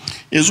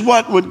is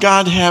what would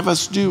God have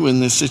us do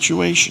in this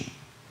situation?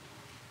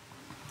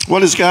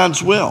 What is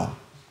God's will?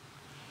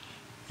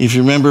 If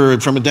you remember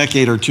from a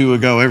decade or two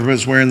ago,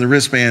 everybody's wearing the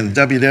wristband,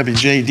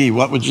 WWJD,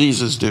 what would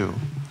Jesus do?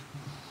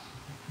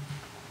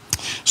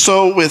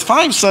 So with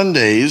 5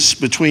 Sundays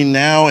between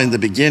now and the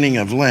beginning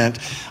of Lent,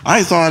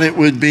 I thought it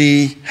would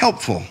be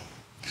helpful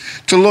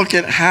to look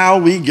at how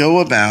we go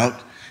about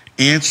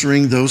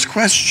answering those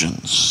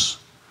questions.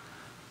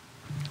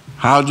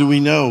 How do we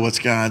know what's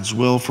God's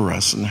will for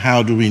us, and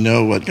how do we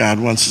know what God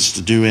wants us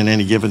to do in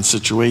any given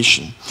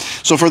situation?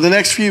 So for the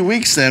next few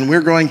weeks then,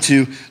 we're going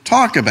to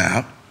talk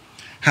about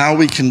how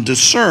we can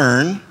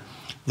discern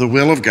the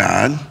will of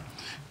God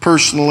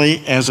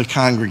personally as a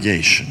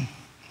congregation.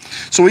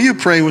 So will you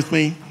pray with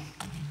me?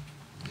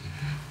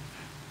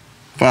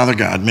 Father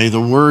God, may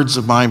the words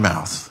of my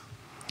mouth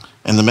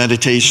and the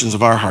meditations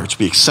of our hearts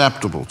be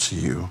acceptable to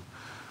you,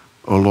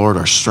 O Lord,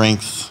 our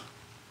strength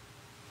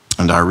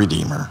and our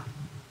Redeemer.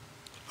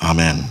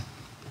 Amen.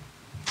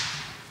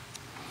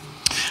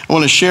 I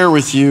want to share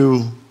with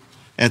you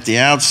at the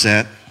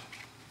outset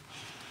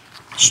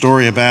a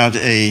story about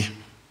a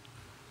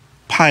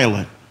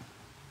pilot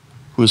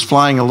who was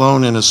flying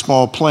alone in a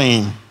small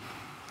plane,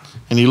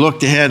 and he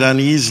looked ahead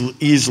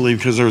uneasily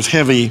because there was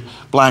heavy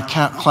black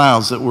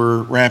clouds that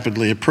were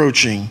rapidly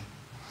approaching,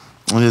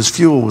 and his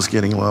fuel was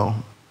getting low.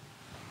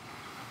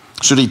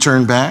 Should he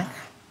turn back?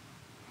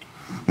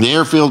 The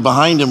airfield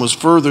behind him was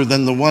further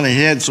than the one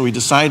ahead, so he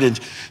decided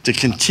to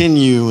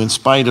continue in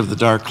spite of the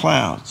dark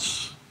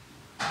clouds.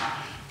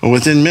 But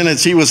within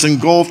minutes, he was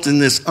engulfed in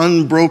this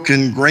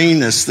unbroken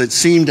grayness that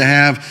seemed to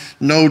have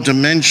no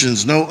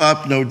dimensions, no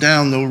up, no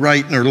down, no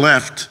right nor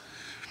left.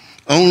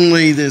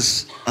 Only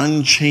this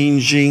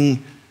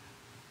unchanging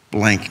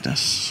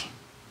blankness.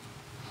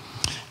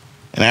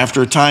 And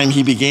after a time,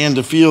 he began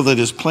to feel that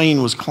his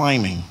plane was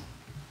climbing.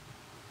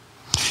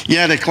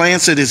 Yet a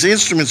glance at his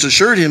instruments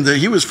assured him that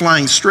he was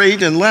flying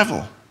straight and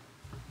level.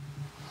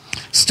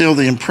 Still,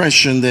 the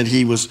impression that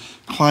he was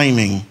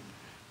climbing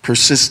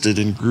persisted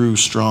and grew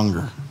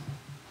stronger.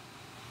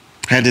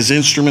 Had his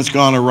instruments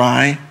gone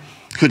awry?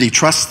 Could he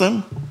trust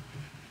them?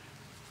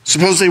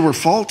 Suppose they were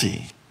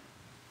faulty?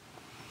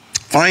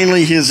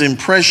 Finally, his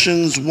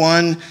impressions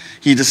won.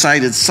 He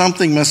decided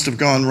something must have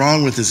gone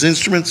wrong with his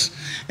instruments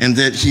and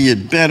that he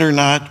had better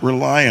not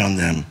rely on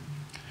them.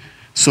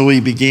 So he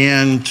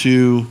began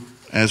to,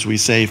 as we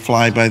say,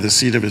 fly by the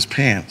seat of his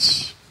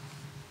pants.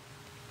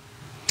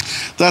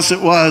 Thus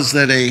it was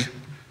that a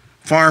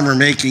farmer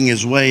making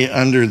his way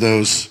under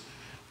those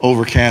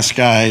overcast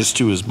skies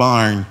to his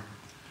barn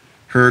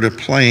heard a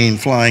plane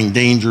flying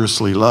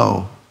dangerously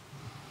low,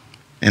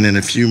 and in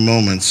a few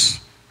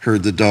moments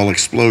heard the dull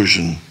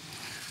explosion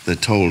that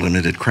told him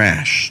it had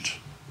crashed.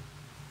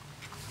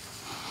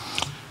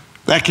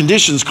 That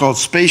condition is called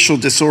spatial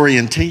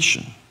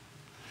disorientation.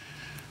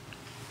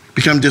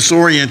 Become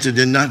disoriented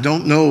and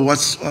don't know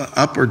what's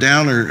up or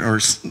down or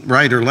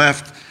right or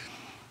left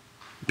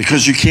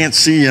because you can't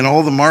see, and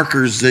all the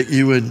markers that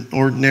you would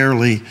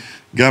ordinarily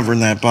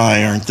govern that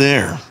by aren't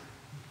there.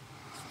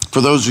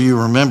 For those of you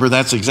who remember,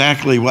 that's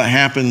exactly what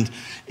happened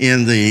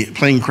in the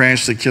plane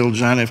crash that killed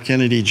John F.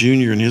 Kennedy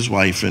Jr. and his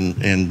wife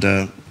and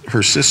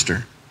her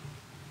sister.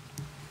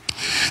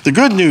 The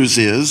good news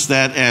is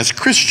that as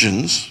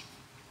Christians,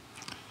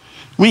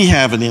 we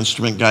have an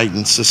instrument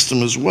guidance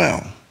system as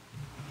well.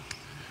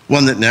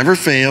 One that never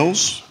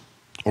fails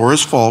or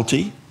is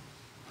faulty.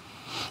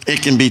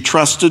 It can be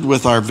trusted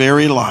with our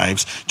very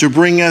lives to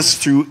bring us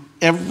through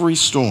every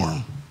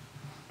storm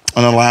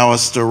and allow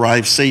us to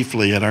arrive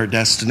safely at our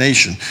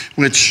destination,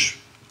 which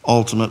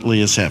ultimately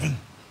is heaven.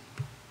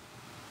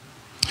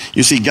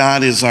 You see,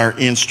 God is our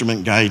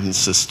instrument guidance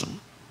system.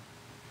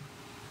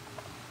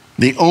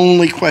 The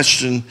only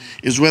question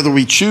is whether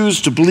we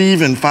choose to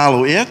believe and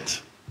follow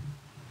it,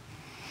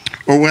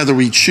 or whether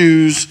we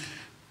choose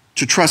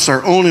to trust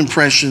our own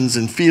impressions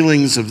and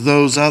feelings of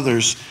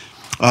others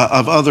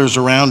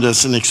around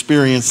us and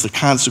experience the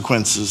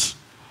consequences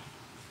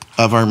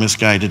of our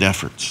misguided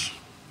efforts.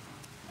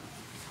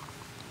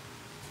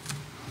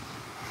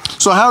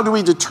 So how do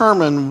we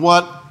determine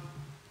what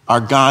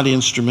our God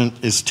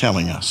instrument is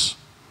telling us?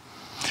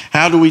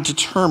 How do we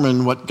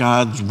determine what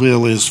God's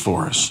will is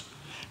for us?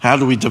 How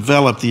do we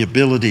develop the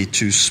ability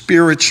to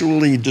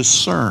spiritually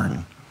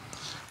discern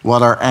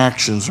what our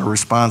actions or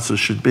responses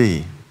should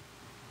be?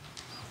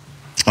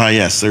 Ah,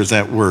 yes, there's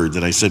that word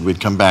that I said we'd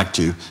come back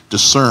to,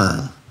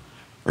 discern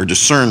or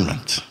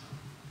discernment.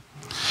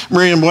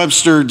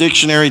 Merriam-Webster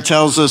dictionary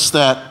tells us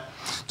that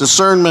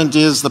discernment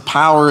is the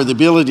power, the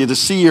ability to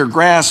see or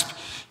grasp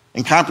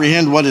and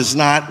comprehend what is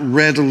not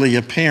readily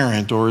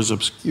apparent or is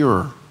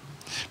obscure,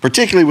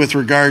 particularly with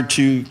regard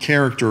to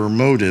character or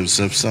motives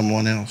of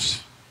someone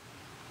else.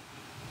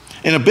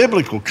 In a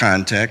biblical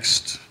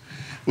context,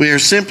 we are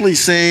simply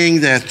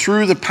saying that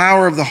through the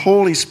power of the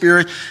Holy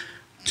Spirit,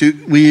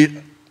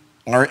 we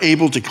are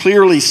able to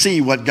clearly see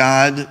what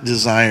God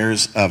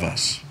desires of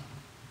us.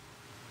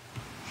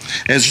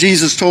 As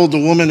Jesus told the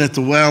woman at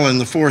the well in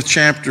the 4th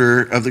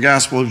chapter of the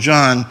Gospel of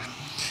John,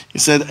 he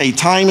said, "A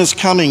time is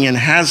coming and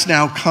has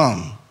now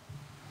come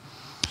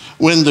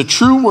when the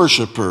true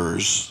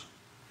worshipers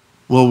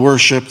will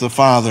worship the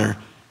Father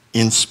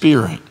in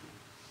spirit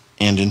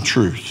and in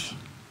truth.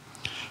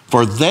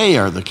 For they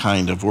are the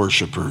kind of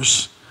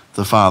worshipers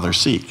the Father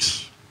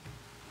seeks."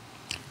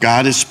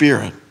 God is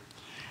spirit,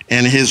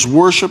 and his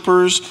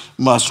worshipers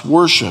must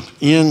worship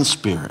in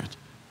spirit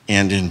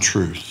and in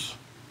truth.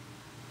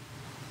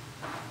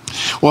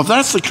 Well, if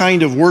that's the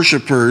kind of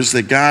worshipers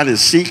that God is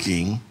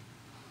seeking,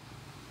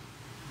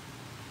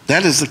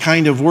 that is the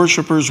kind of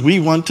worshipers we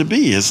want to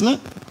be, isn't it?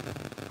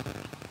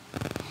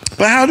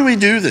 But how do we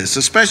do this,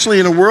 especially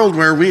in a world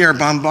where we are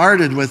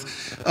bombarded with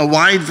a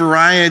wide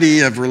variety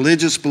of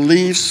religious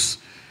beliefs,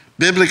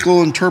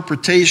 biblical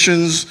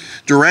interpretations,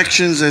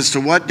 directions as to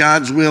what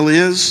God's will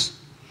is?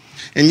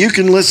 And you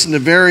can listen to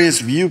various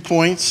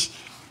viewpoints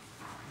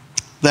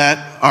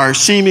that are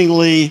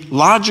seemingly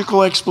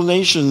logical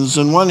explanations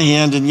on one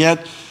hand and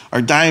yet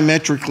are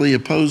diametrically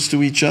opposed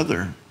to each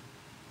other.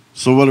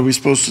 So what are we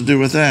supposed to do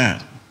with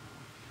that?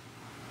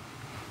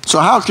 So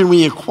how can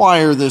we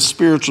acquire this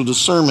spiritual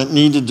discernment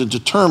needed to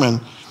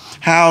determine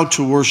how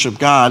to worship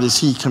God as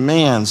he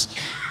commands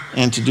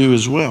and to do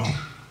his will?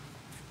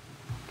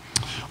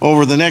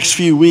 Over the next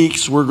few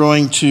weeks, we're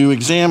going to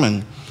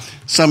examine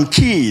some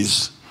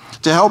keys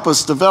to help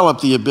us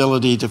develop the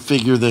ability to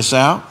figure this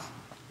out.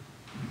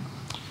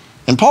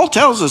 And Paul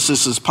tells us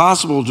this is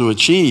possible to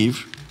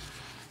achieve.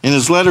 In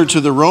his letter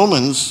to the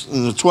Romans,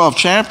 in the 12th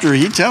chapter,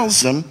 he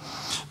tells them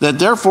that,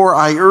 "Therefore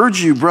I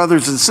urge you,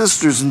 brothers and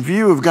sisters, in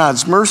view of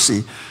God's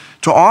mercy,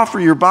 to offer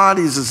your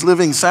bodies as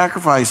living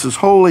sacrifices,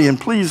 holy and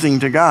pleasing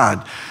to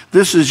God.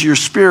 This is your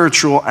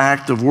spiritual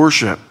act of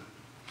worship.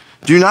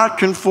 Do not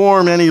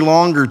conform any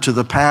longer to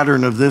the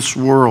pattern of this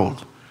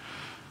world,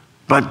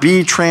 but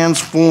be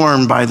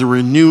transformed by the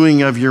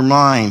renewing of your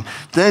mind.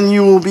 Then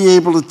you will be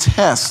able to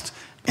test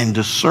and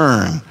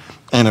discern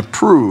and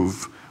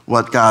approve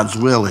what God's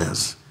will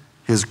is,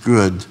 his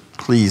good,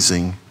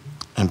 pleasing,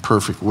 and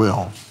perfect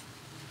will.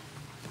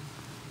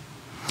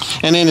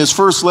 And in his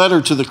first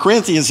letter to the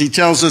Corinthians, he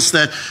tells us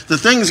that the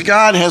things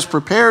God has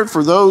prepared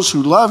for those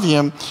who love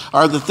him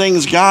are the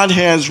things God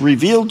has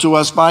revealed to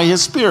us by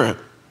his Spirit.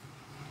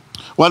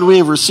 What we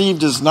have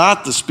received is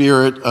not the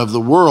spirit of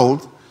the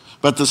world,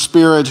 but the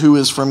Spirit who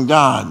is from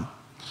God,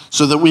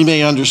 so that we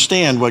may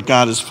understand what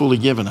God has fully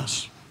given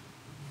us.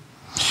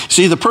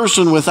 See, the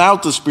person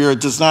without the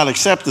Spirit does not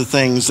accept the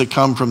things that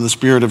come from the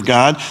Spirit of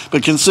God,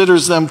 but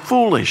considers them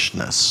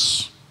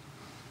foolishness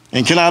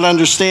and cannot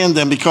understand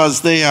them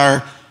because they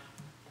are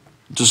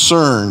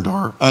discerned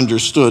or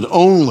understood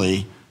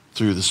only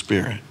through the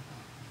Spirit.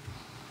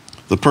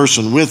 The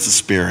person with the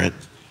Spirit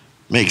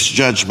makes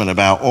judgment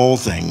about all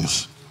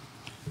things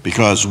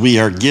because we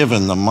are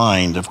given the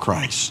mind of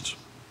Christ.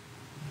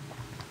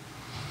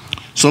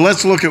 So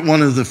let's look at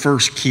one of the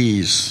first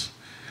keys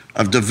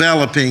of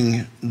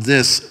developing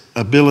this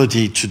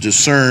ability to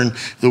discern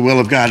the will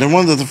of God. And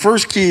one of the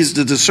first keys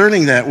to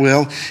discerning that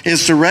will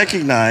is to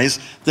recognize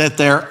that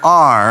there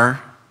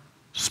are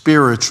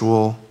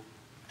spiritual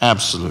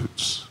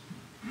absolutes.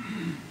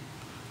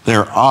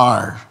 There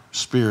are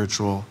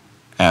spiritual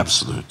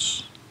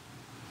absolutes.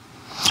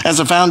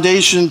 As a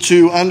foundation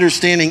to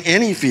understanding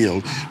any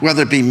field,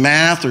 whether it be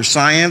math or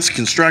science,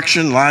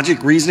 construction,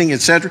 logic, reasoning,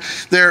 etc.,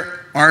 there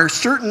are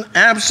certain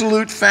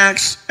absolute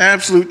facts,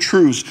 absolute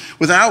truths,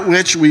 without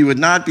which we would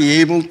not be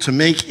able to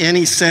make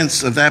any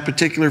sense of that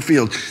particular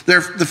field.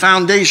 They're the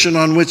foundation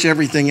on which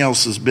everything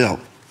else is built.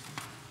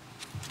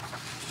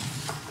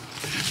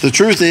 The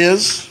truth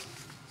is,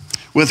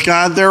 with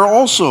God, there are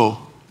also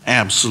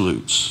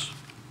absolutes.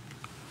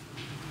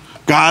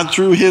 God,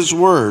 through his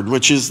word,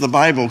 which is the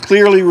Bible,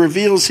 clearly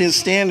reveals his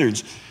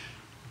standards,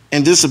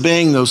 and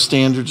disobeying those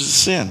standards is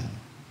sin.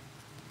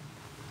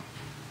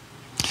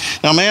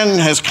 Now, man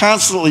has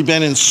constantly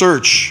been in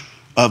search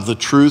of the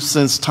truth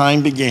since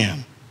time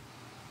began.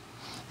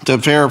 To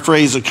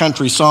paraphrase a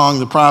country song,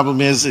 the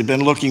problem is they've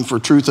been looking for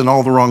truth in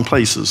all the wrong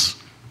places.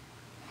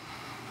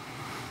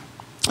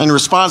 In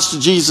response to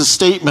Jesus'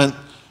 statement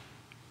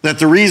that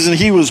the reason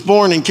he was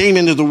born and came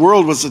into the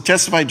world was to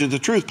testify to the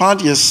truth,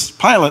 Pontius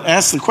Pilate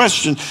asked the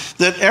question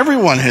that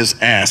everyone has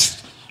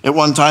asked at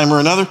one time or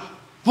another: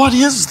 what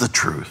is the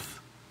truth?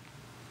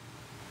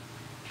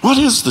 What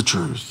is the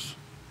truth?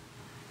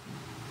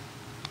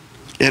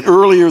 Yet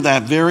earlier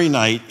that very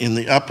night in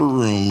the upper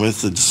room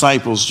with the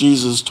disciples,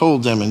 Jesus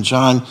told them in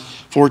John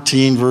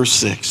 14, verse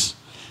 6,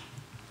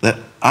 that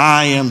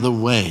I am the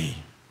way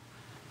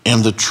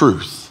and the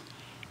truth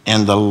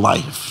and the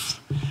life,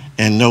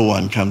 and no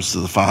one comes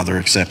to the Father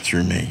except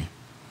through me.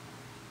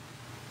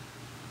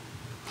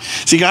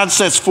 See, God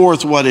sets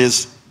forth what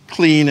is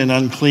clean and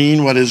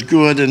unclean, what is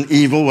good and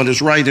evil, what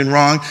is right and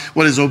wrong,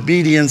 what is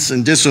obedience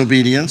and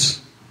disobedience.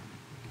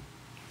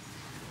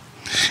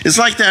 It's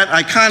like that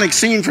iconic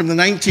scene from the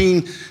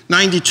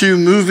 1992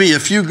 movie, A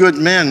Few Good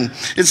Men.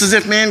 It's as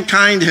if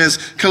mankind has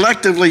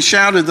collectively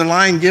shouted the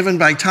line given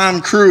by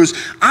Tom Cruise,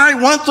 I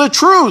want the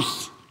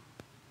truth.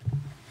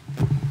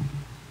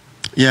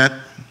 Yet,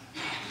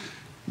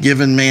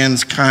 given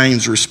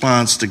mankind's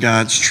response to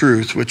God's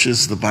truth, which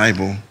is the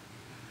Bible,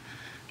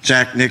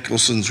 Jack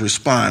Nicholson's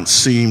response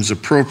seems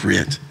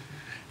appropriate.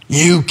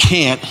 You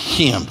can't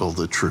handle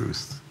the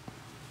truth.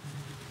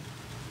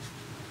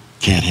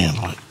 Can't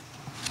handle it.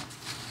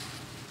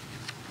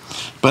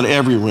 But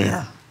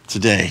everywhere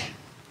today,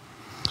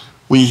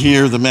 we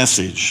hear the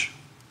message.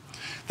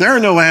 There are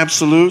no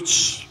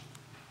absolutes.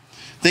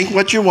 Think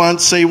what you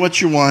want, say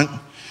what you want,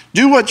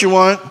 do what you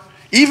want,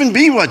 even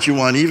be what you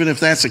want, even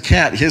if that's a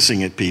cat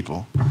hissing at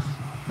people.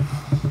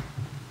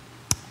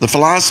 The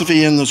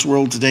philosophy in this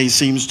world today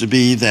seems to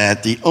be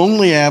that the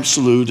only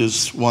absolute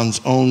is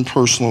one's own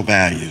personal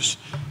values.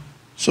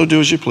 So do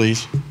as you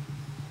please.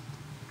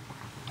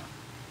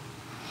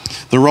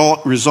 The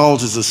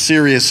result is a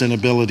serious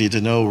inability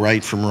to know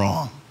right from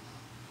wrong.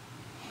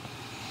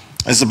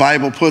 As the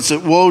Bible puts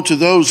it, woe to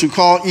those who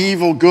call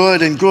evil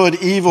good and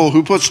good evil,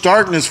 who puts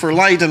darkness for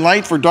light and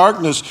light for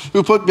darkness,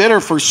 who put bitter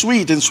for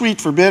sweet and sweet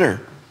for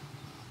bitter.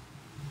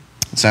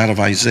 It's out of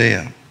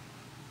Isaiah.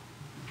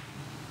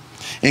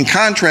 In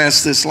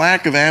contrast, this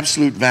lack of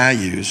absolute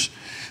values,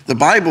 the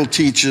Bible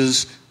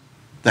teaches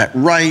that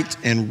right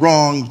and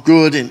wrong,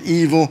 good and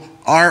evil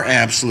are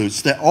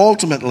absolutes that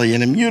ultimately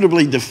and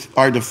immutably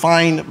are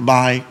defined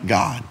by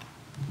God.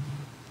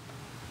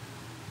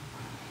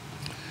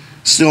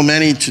 Still,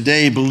 many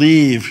today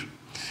believe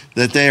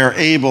that they are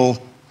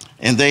able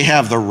and they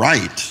have the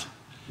right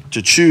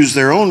to choose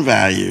their own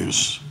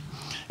values.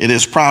 It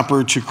is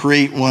proper to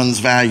create one's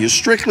values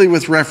strictly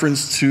with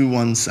reference to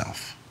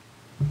oneself.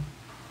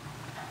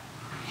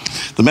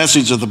 The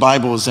message of the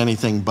Bible is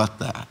anything but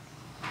that.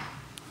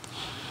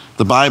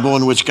 The Bible,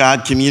 in which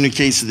God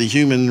communicates to the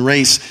human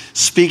race,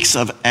 speaks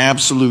of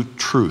absolute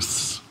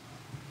truths.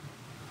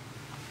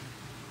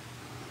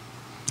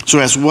 So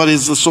as what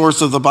is the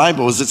source of the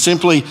Bible? Is it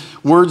simply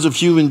words of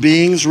human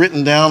beings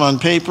written down on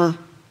paper?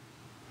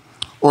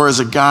 Or is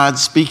it God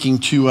speaking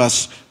to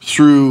us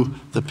through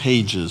the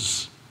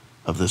pages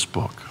of this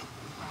book?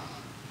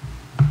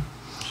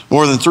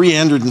 More than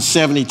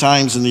 370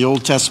 times in the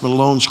Old Testament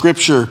alone,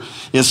 Scripture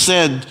is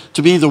said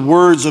to be the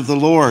words of the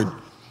Lord.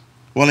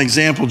 One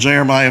example,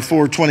 Jeremiah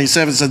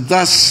 4:27 said,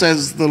 "Thus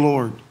says the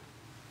Lord."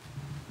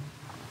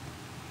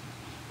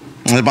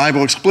 And the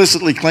Bible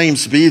explicitly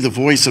claims to be the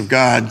voice of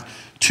God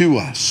to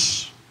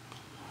us.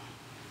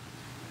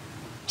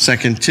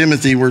 2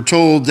 Timothy, we're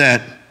told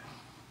that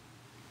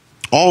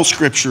all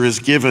Scripture is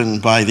given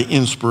by the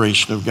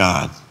inspiration of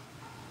God.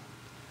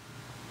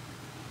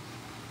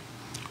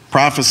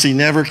 Prophecy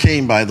never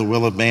came by the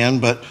will of man,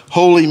 but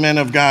holy men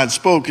of God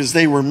spoke as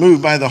they were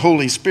moved by the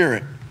Holy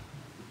Spirit.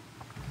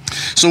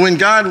 So when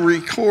God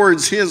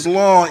records his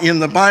law in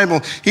the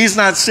Bible, he's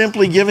not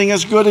simply giving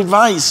us good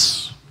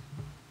advice.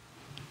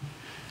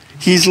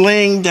 He's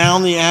laying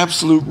down the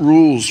absolute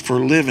rules for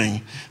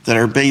living that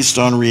are based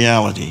on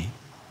reality.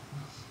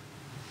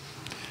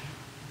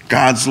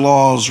 God's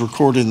laws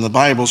recorded in the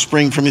Bible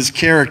spring from his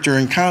character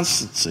and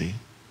constancy.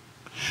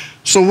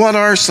 So what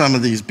are some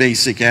of these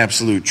basic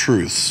absolute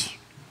truths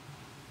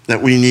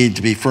that we need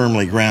to be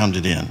firmly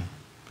grounded in?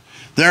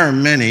 There are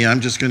many.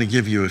 I'm just going to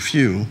give you a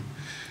few.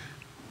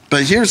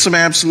 But here's some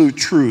absolute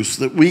truths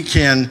that we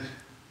can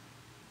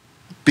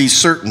be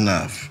certain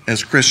of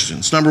as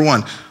Christians. Number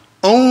one,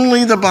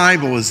 only the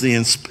Bible is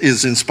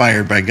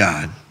inspired by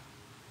God.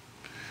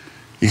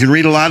 You can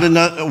read a lot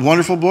of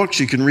wonderful books.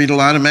 You can read a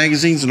lot of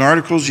magazines and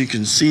articles. You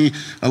can see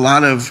a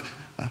lot of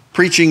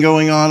preaching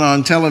going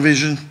on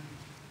television.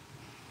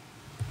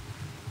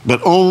 But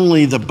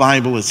only the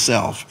Bible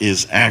itself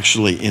is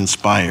actually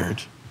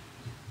inspired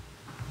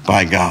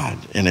by God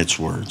in its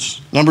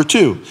words. Number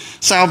two,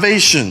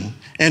 salvation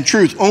and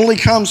truth only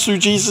comes through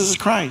Jesus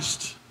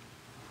Christ.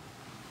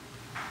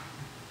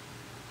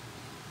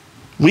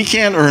 We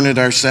can't earn it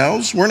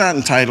ourselves. We're not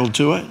entitled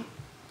to it.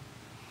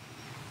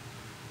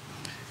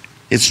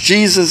 It's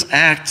Jesus'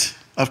 act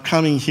of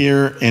coming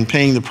here and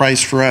paying the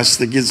price for us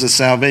that gives us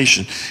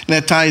salvation. And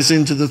that ties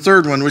into the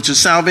third one, which is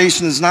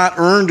salvation is not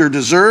earned or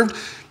deserved.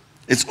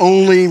 It's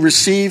only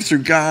received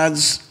through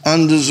God's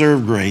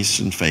undeserved grace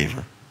and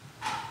favor.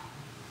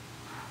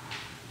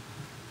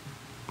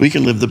 We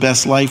can live the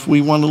best life we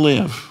want to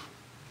live.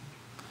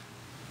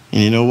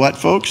 And you know what,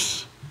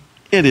 folks?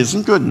 It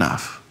isn't good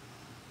enough.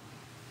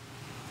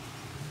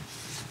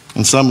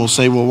 And some will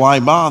say, well,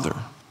 why bother?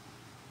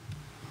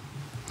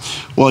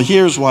 Well,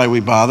 here's why we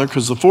bother,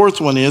 because the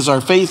fourth one is our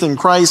faith in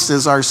Christ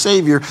as our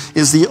Savior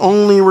is the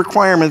only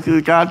requirement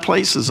that God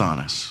places on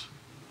us.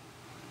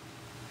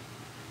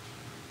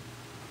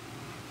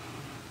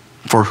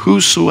 For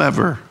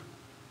whosoever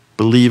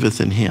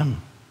believeth in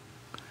him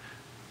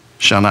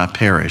shall not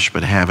perish,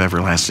 but have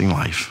everlasting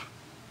life.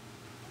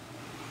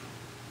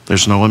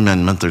 There's no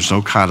amendment, there's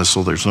no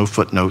codicil, there's no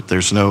footnote,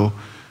 there's no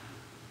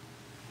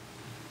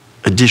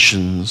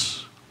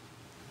additions.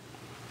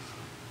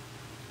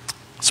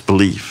 It's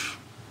belief.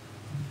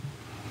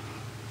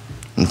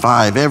 And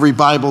 5, every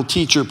Bible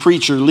teacher,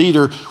 preacher,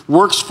 leader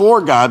works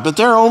for God, but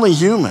they're only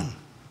human.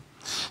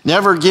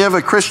 Never give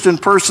a Christian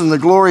person the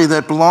glory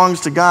that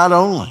belongs to God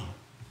only.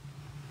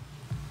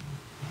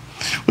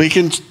 We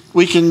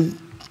can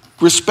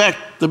respect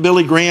the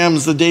Billy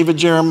Grahams, the David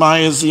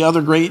Jeremiahs, the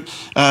other great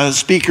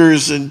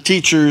speakers and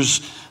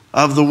teachers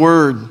of the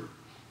Word.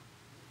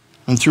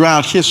 And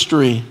throughout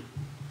history,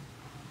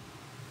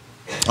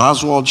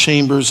 Oswald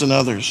Chambers and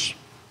others.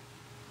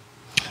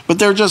 But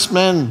they're just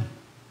men.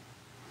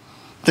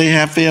 They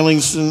have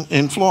failings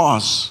and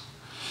flaws.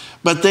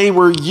 But they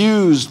were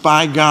used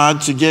by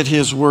God to get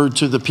his word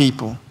to the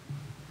people.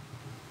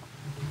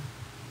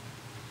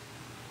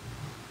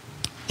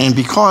 And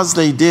because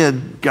they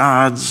did,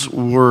 God's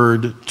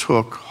word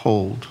took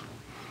hold.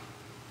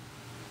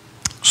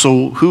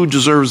 So who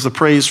deserves the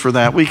praise for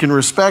that? We can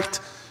respect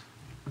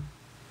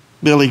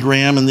Billy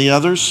Graham and the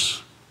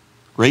others.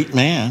 Great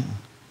man.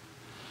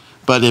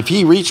 But if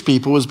he reached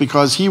people, it was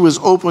because he was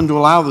open to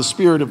allow the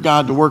Spirit of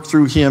God to work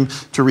through him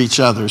to reach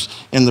others.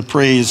 And the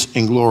praise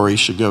and glory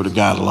should go to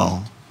God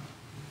alone.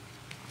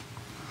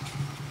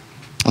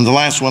 And the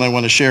last one I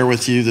want to share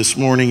with you this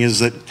morning is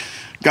that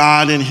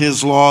God and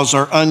his laws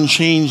are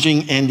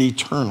unchanging and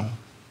eternal.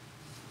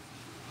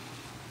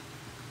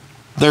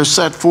 They're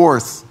set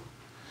forth.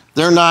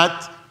 They're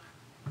not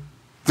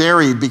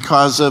varied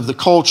because of the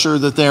culture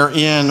that they're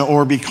in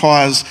or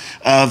because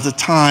of the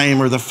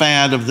time or the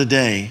fad of the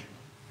day.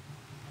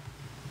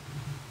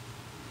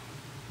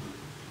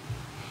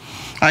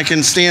 I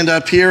can stand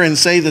up here and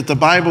say that the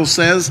Bible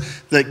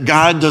says that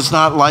God does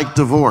not like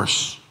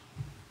divorce.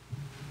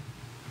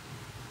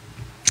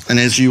 And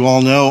as you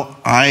all know,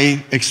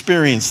 I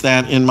experienced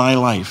that in my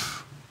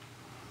life.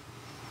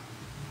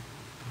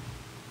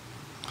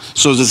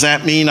 So does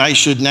that mean I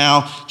should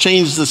now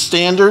change the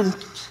standard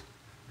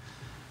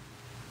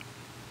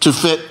to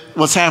fit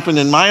what's happened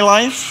in my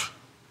life?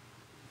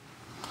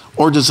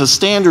 Or does the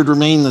standard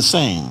remain the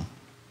same?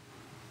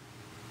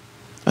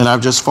 And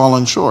I've just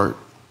fallen short.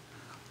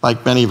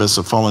 like many of us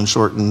have fallen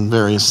short in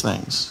various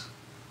things.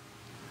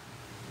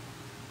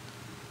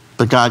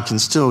 But God can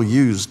still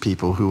use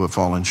people who have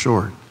fallen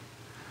short.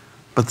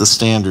 But the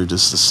standard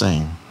is the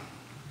same.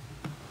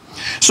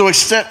 So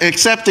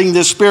accepting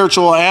this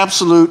spiritual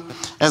absolute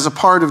as a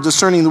part of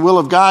discerning the will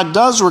of God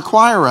does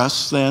require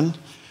us then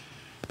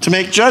to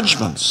make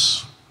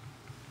judgments.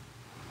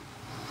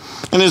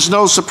 And it's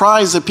no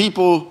surprise that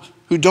people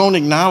who don't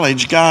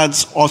acknowledge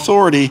God's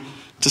authority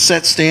to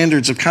set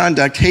standards of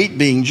conduct hate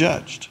being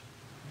judged.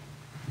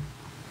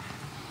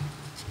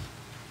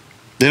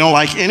 They don't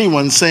like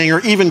anyone saying or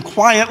even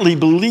quietly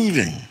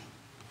believing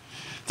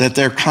that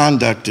their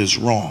conduct is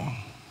wrong.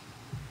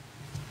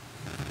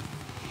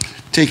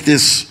 Take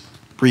this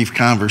brief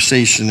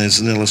conversation as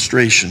an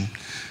illustration.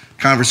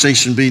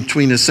 Conversation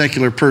between a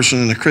secular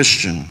person and a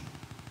Christian.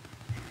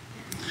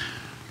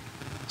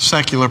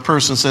 Secular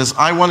person says,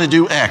 I want to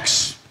do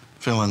X.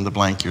 Fill in the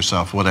blank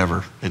yourself,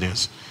 whatever it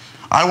is.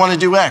 I want to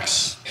do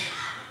X.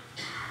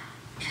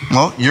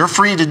 Well, you're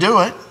free to do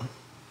it.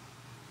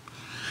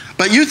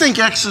 But you think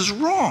X is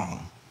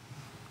wrong.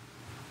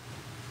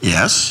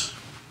 Yes.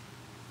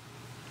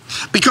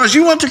 Because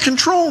you want to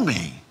control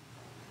me.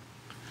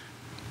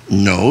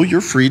 No,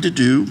 you're free to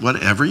do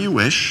whatever you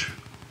wish.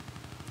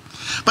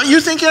 But you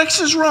think X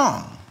is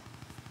wrong.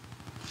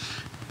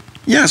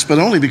 Yes, but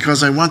only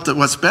because I want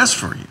what's best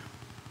for you.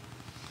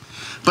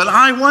 But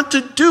I want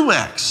to do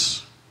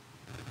X.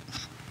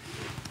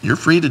 You're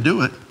free to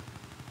do it.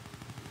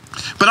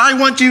 But I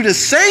want you to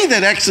say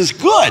that X is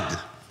good.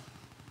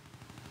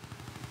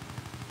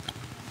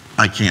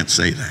 I can't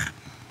say that.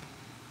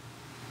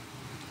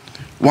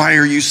 Why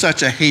are you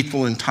such a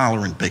hateful,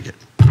 intolerant bigot?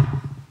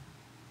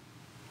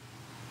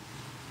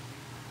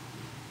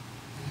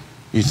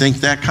 You think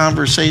that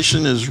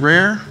conversation is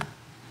rare?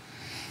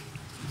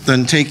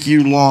 Doesn't take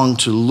you long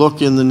to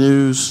look in the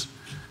news,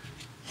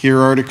 hear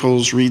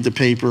articles, read the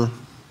paper,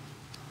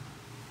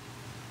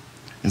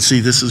 and see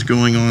this is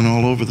going on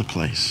all over the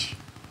place.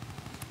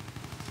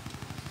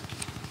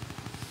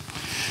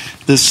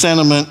 This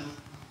sentiment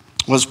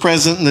was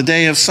present in the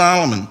day of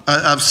Sodom.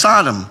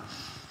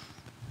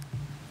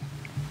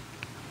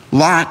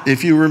 Lot,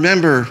 if you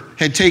remember,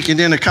 had taken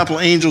in a couple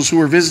angels who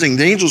were visiting.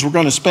 The angels were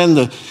going to spend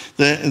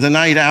the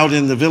night out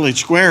in the village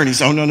square. And he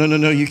said, oh,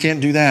 no, you can't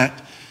do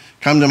that.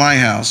 Come to my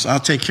house. I'll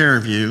take care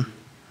of you.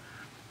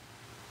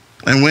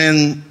 And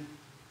when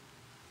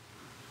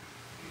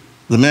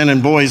the men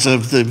and boys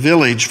of the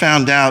village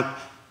found out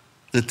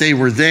that they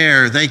were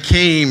there, they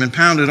came and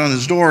pounded on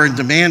his door and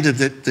demanded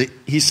that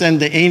he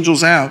send the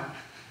angels out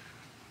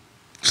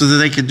so that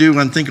they could do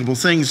unthinkable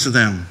things to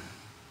them.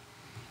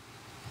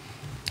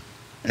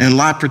 And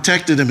Lot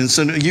protected him and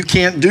said, you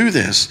can't do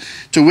this.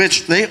 To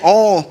which they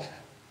all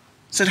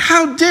said,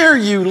 how dare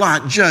you,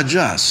 Lot, judge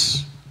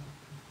us?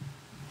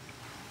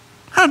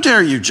 How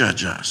dare you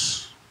judge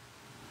us?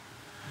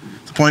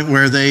 The point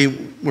where they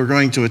were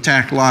going to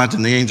attack Lot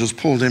and the angels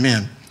pulled him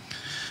in.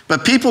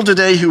 But people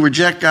today who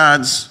reject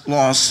God's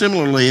law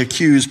similarly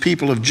accuse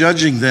people of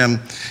judging them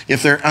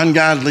if their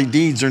ungodly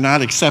deeds are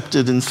not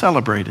accepted and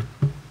celebrated.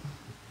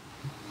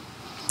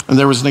 And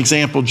there was an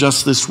example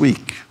just this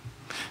week.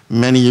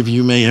 Many of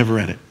you may have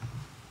read it.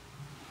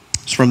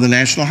 It's from the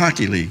National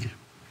Hockey League.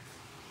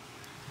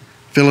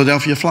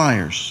 Philadelphia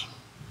Flyers.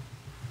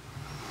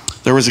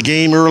 There was a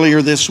game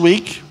earlier this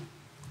week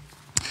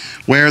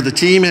where the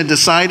team had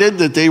decided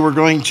that they were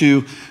going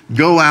to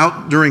go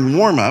out during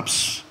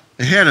warm-ups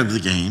ahead of the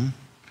game,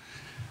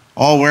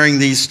 all wearing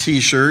these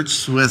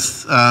T-shirts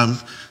with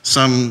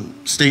some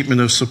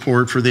statement of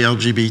support for the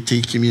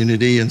LGBT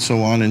community and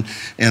so on,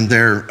 and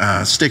their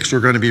sticks were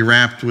going to be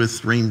wrapped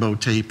with rainbow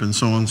tape and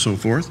so on and so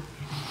forth.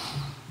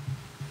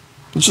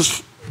 It's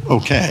just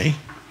okay.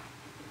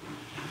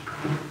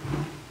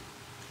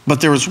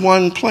 But there was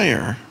one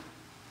player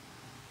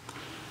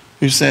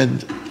who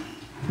said,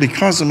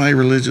 because of my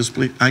religious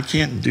belief, I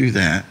can't do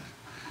that,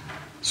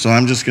 so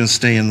I'm just going to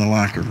stay in the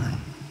locker room.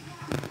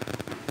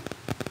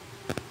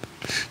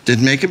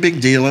 Didn't make a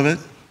big deal of it.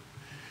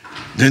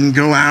 Didn't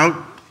go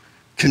out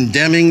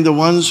condemning the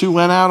ones who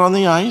went out on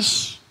the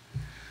ice.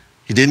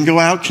 He didn't go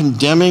out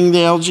condemning the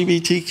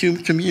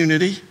LGBTQ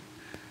community.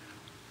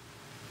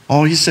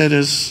 All he said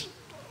is,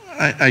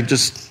 I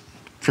just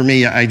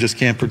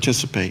can't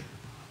participate,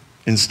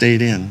 and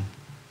stayed in.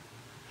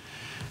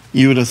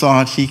 You would have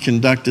thought he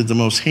conducted the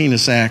most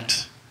heinous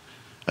act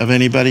of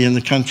anybody in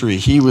the country.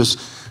 He was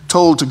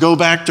told to go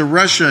back to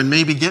Russia and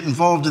maybe get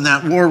involved in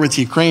that war with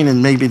Ukraine,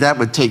 and maybe that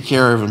would take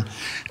care of him.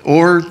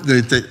 Or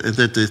that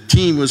the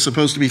team was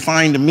supposed to be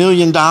fined $1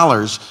 million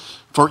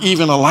for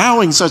even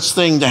allowing such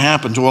thing to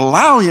happen, to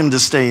allow him to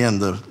stay in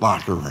the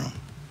locker room.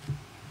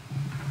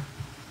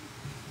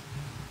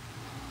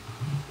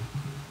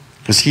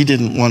 Because he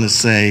didn't want to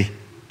say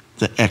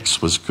that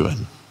X was good.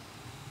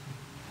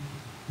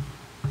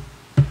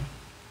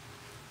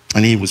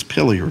 And he was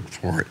pilloried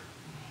for it.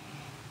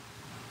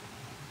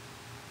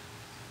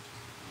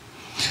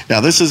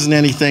 Now, this isn't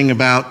anything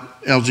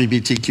about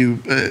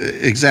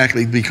LGBTQ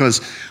exactly,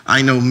 because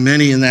I know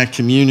many in that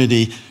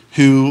community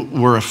who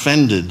were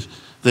offended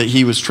that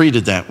he was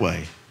treated that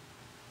way.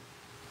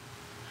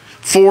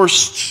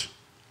 Forced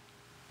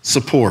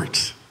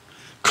support,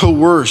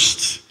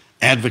 coerced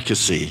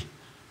advocacy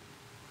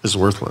is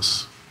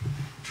worthless.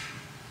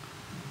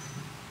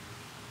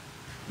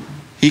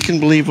 He can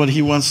believe what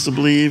he wants to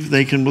believe.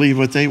 They can believe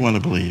what they want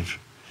to believe.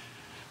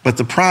 But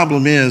the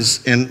problem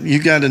is, and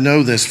you got to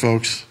know this,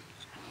 folks,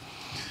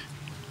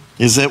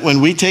 is that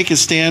when we take a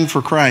stand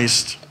for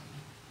Christ,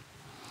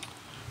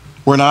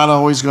 we're not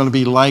always going to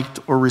be liked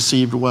or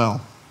received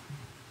well.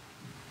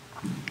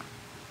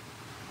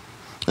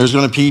 There's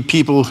going to be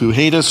people who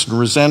hate us and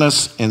resent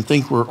us and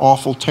think we're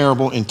awful,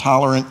 terrible,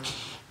 intolerant,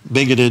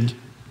 bigoted,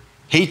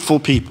 hateful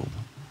people.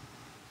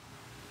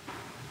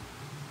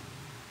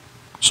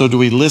 So do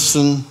we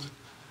listen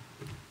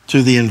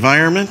to the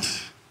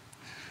environment,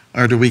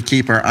 or do we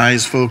keep our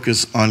eyes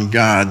focused on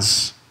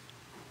God's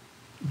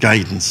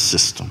guidance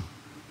system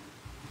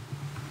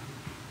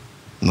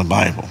in the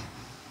Bible?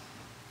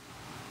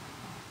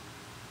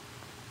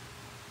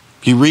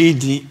 If you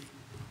read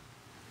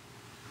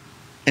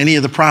any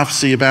of the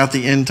prophecy about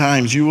the end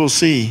times, you will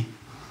see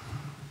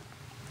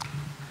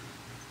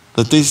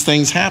that these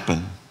things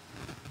happen.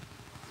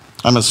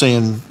 I'm not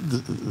saying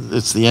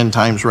it's the end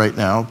times right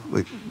now.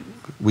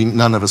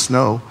 None of us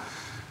know.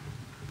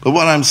 But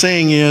what I'm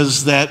saying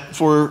is that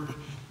for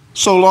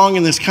so long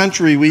in this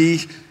country,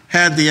 we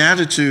had the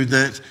attitude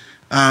that,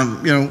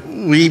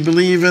 we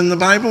believe in the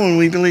Bible and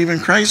we believe in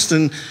Christ,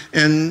 and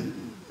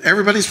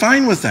everybody's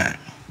fine with that.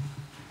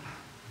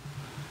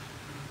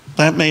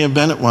 That may have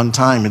been at one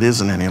time. It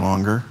isn't any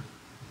longer.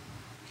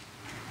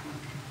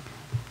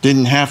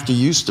 Didn't have to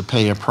used to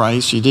pay a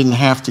price. You didn't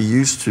have to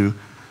used to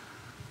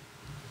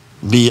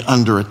be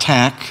under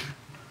attack.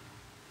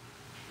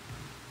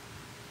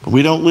 But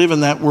we don't live in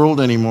that world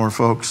anymore,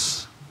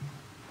 folks.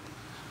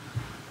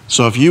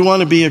 So if you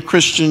want to be a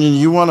Christian and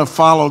you want to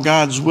follow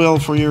God's will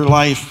for your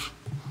life,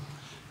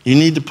 you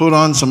need to put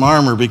on some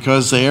armor,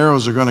 because the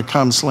arrows are going to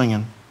come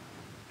slinging.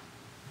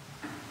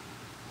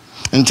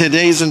 In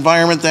today's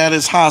environment that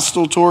is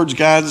hostile towards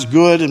God's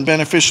good and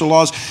beneficial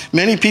laws,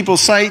 many people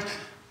cite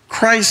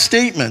Christ's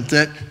statement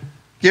that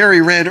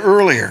Gary read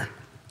earlier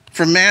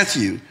from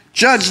Matthew,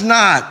 "Judge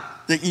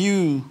not, that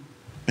you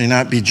may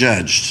not be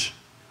judged."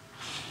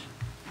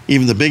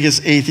 Even the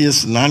biggest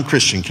atheist and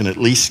non-Christian can at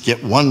least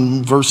get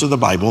one verse of the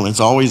Bible, and it's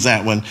always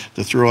that one,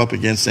 to throw up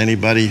against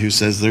anybody who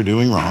says they're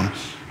doing wrong.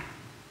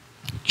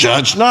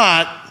 Judge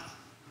not,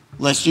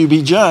 lest you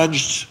be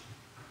judged.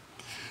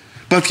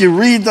 But if you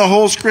read the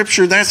whole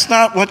scripture, that's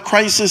not what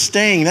Christ is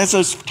saying. That's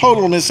a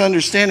total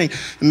misunderstanding.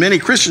 And many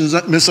Christians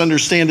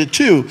misunderstand it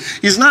too.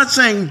 He's not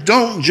saying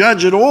don't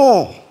judge at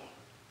all.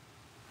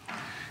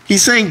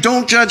 He's saying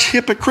don't judge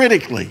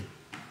hypocritically.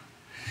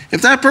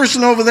 If that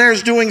person over there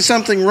is doing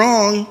something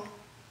wrong,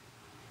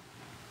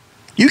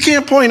 you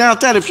can't point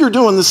out that if you're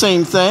doing the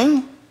same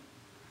thing.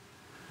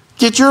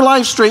 Get your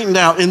life straightened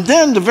out. And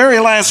then the very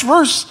last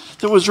verse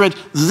that was read,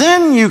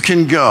 then you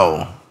can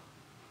go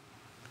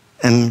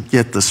and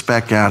get the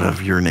speck out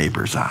of your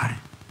neighbor's eye.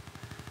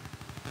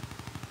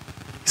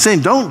 He's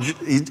saying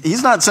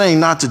he's not saying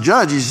not to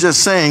judge. He's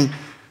just saying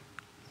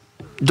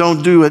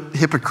don't do it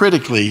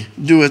hypocritically.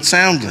 Do it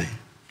soundly.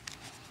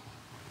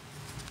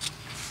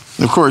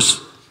 And of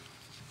course,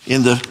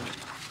 in the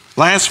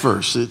last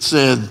verse, it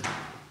said,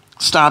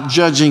 stop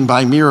judging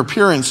by mere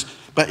appearance,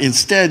 but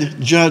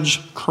instead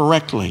judge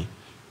correctly.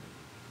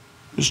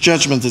 There's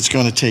judgment that's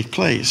going to take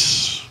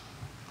place.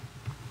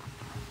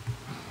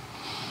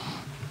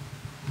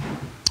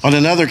 On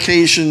another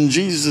occasion,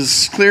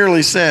 Jesus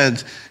clearly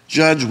said,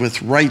 judge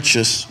with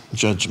righteous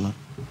judgment.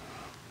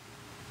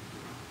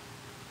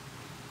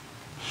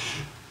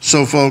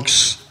 So,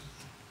 folks,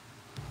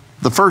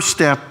 the first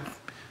step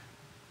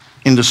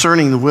in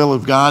discerning the will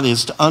of God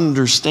is to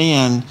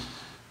understand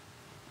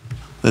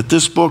that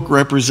this book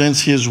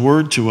represents His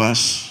word to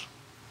us.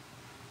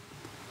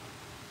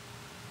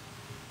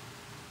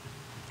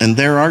 And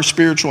there are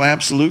spiritual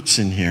absolutes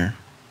in here.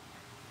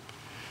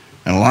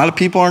 And a lot of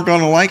people aren't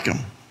going to like them.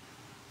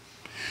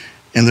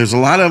 And there's a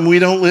lot of them we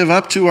don't live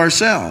up to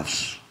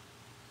ourselves.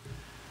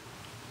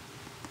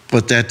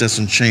 But that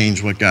doesn't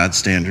change what God's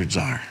standards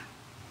are.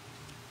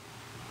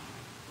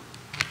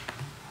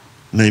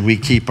 May we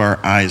keep our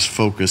eyes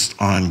focused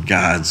on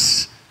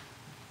God's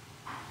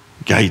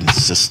guidance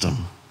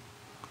system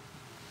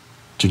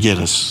to get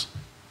us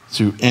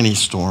through any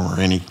storm or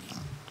any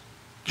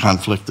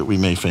conflict that we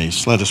may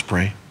face. Let us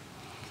pray.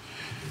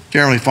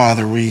 Dear Heavenly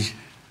Father, we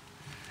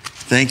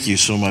thank you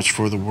so much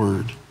for the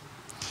word.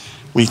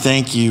 We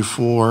thank you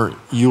for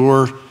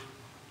your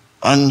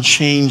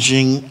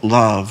unchanging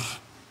love.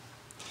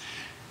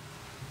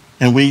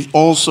 And we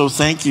also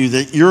thank you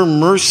that your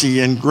mercy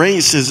and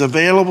grace is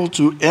available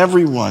to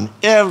everyone,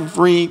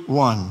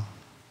 everyone.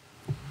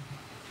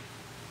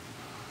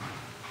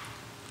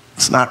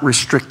 It's not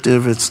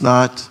restrictive, it's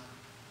not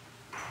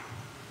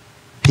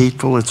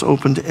hateful, it's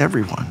open to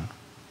everyone.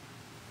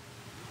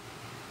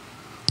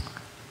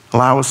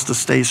 Allow us to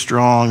stay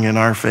strong in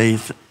our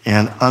faith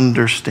and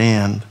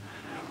understand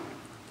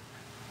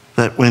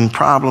that when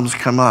problems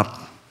come up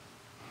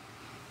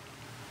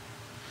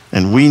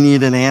and we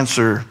need an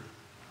answer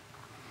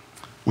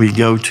we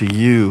go to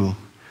you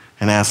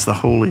and ask the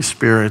Holy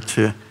Spirit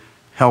to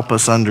help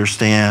us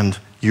understand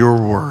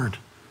your word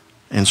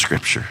in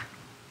Scripture.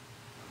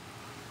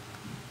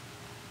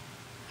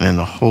 And in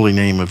the holy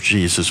name of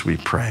Jesus we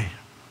pray.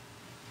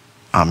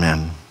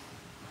 Amen.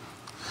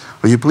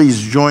 Will you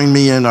please join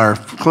me in our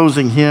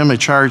closing hymn, A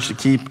Charge to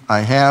Keep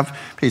I Have,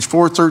 page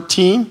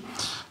 413.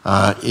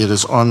 It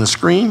is on the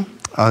screen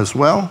as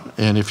well,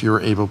 and if you're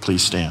able,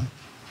 please stand.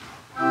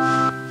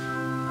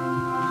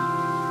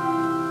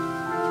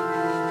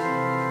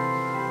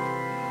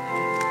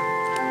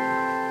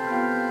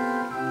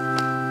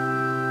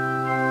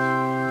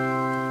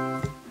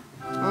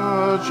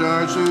 A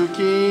charge to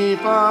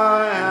keep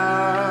I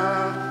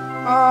have,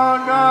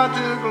 a God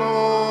to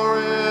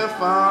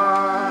glorify,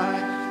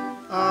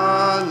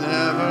 a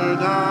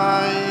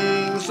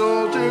never-dying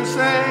soul to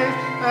save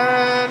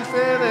and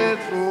fit it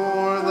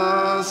for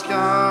the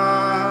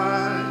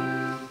sky,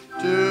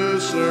 to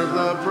serve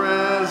the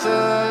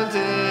present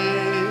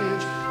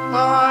age,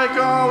 my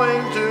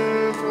calling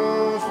to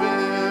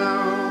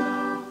fulfill.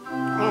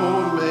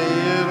 Oh, may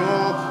it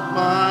all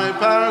my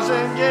powers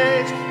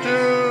engage to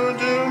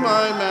do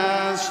my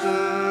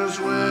Master's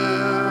will.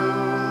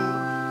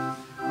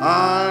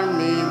 Arm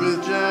me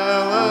with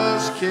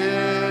jealous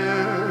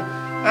care,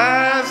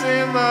 as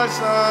in thy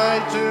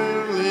sight to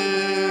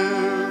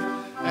live.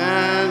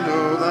 And,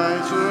 O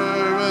thy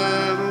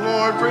servant,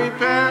 Lord,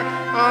 prepare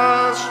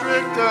a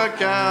strict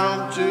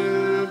account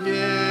to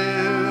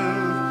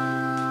give.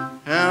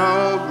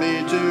 Help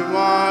me to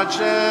watch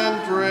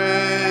and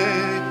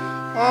pray,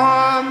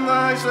 on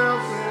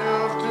thyself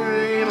to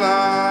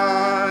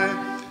rely.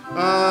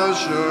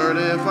 Assured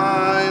if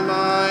I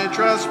my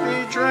trust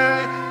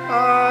betray,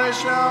 I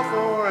shall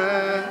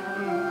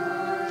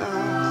forever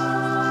die.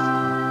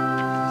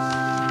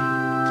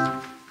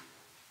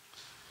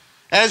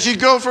 As you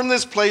go from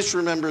this place,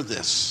 remember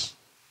this.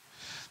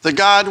 The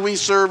God we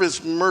serve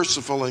is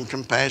merciful and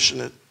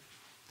compassionate,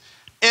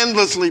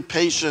 endlessly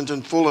patient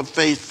and full of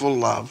faithful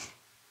love.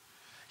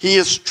 He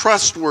is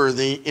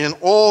trustworthy in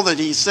all that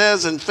he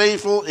says and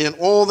faithful in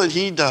all that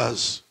he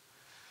does.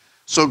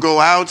 So go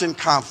out in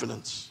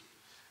confidence,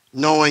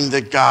 knowing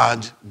that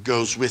God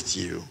goes with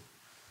you.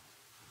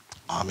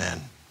 Amen.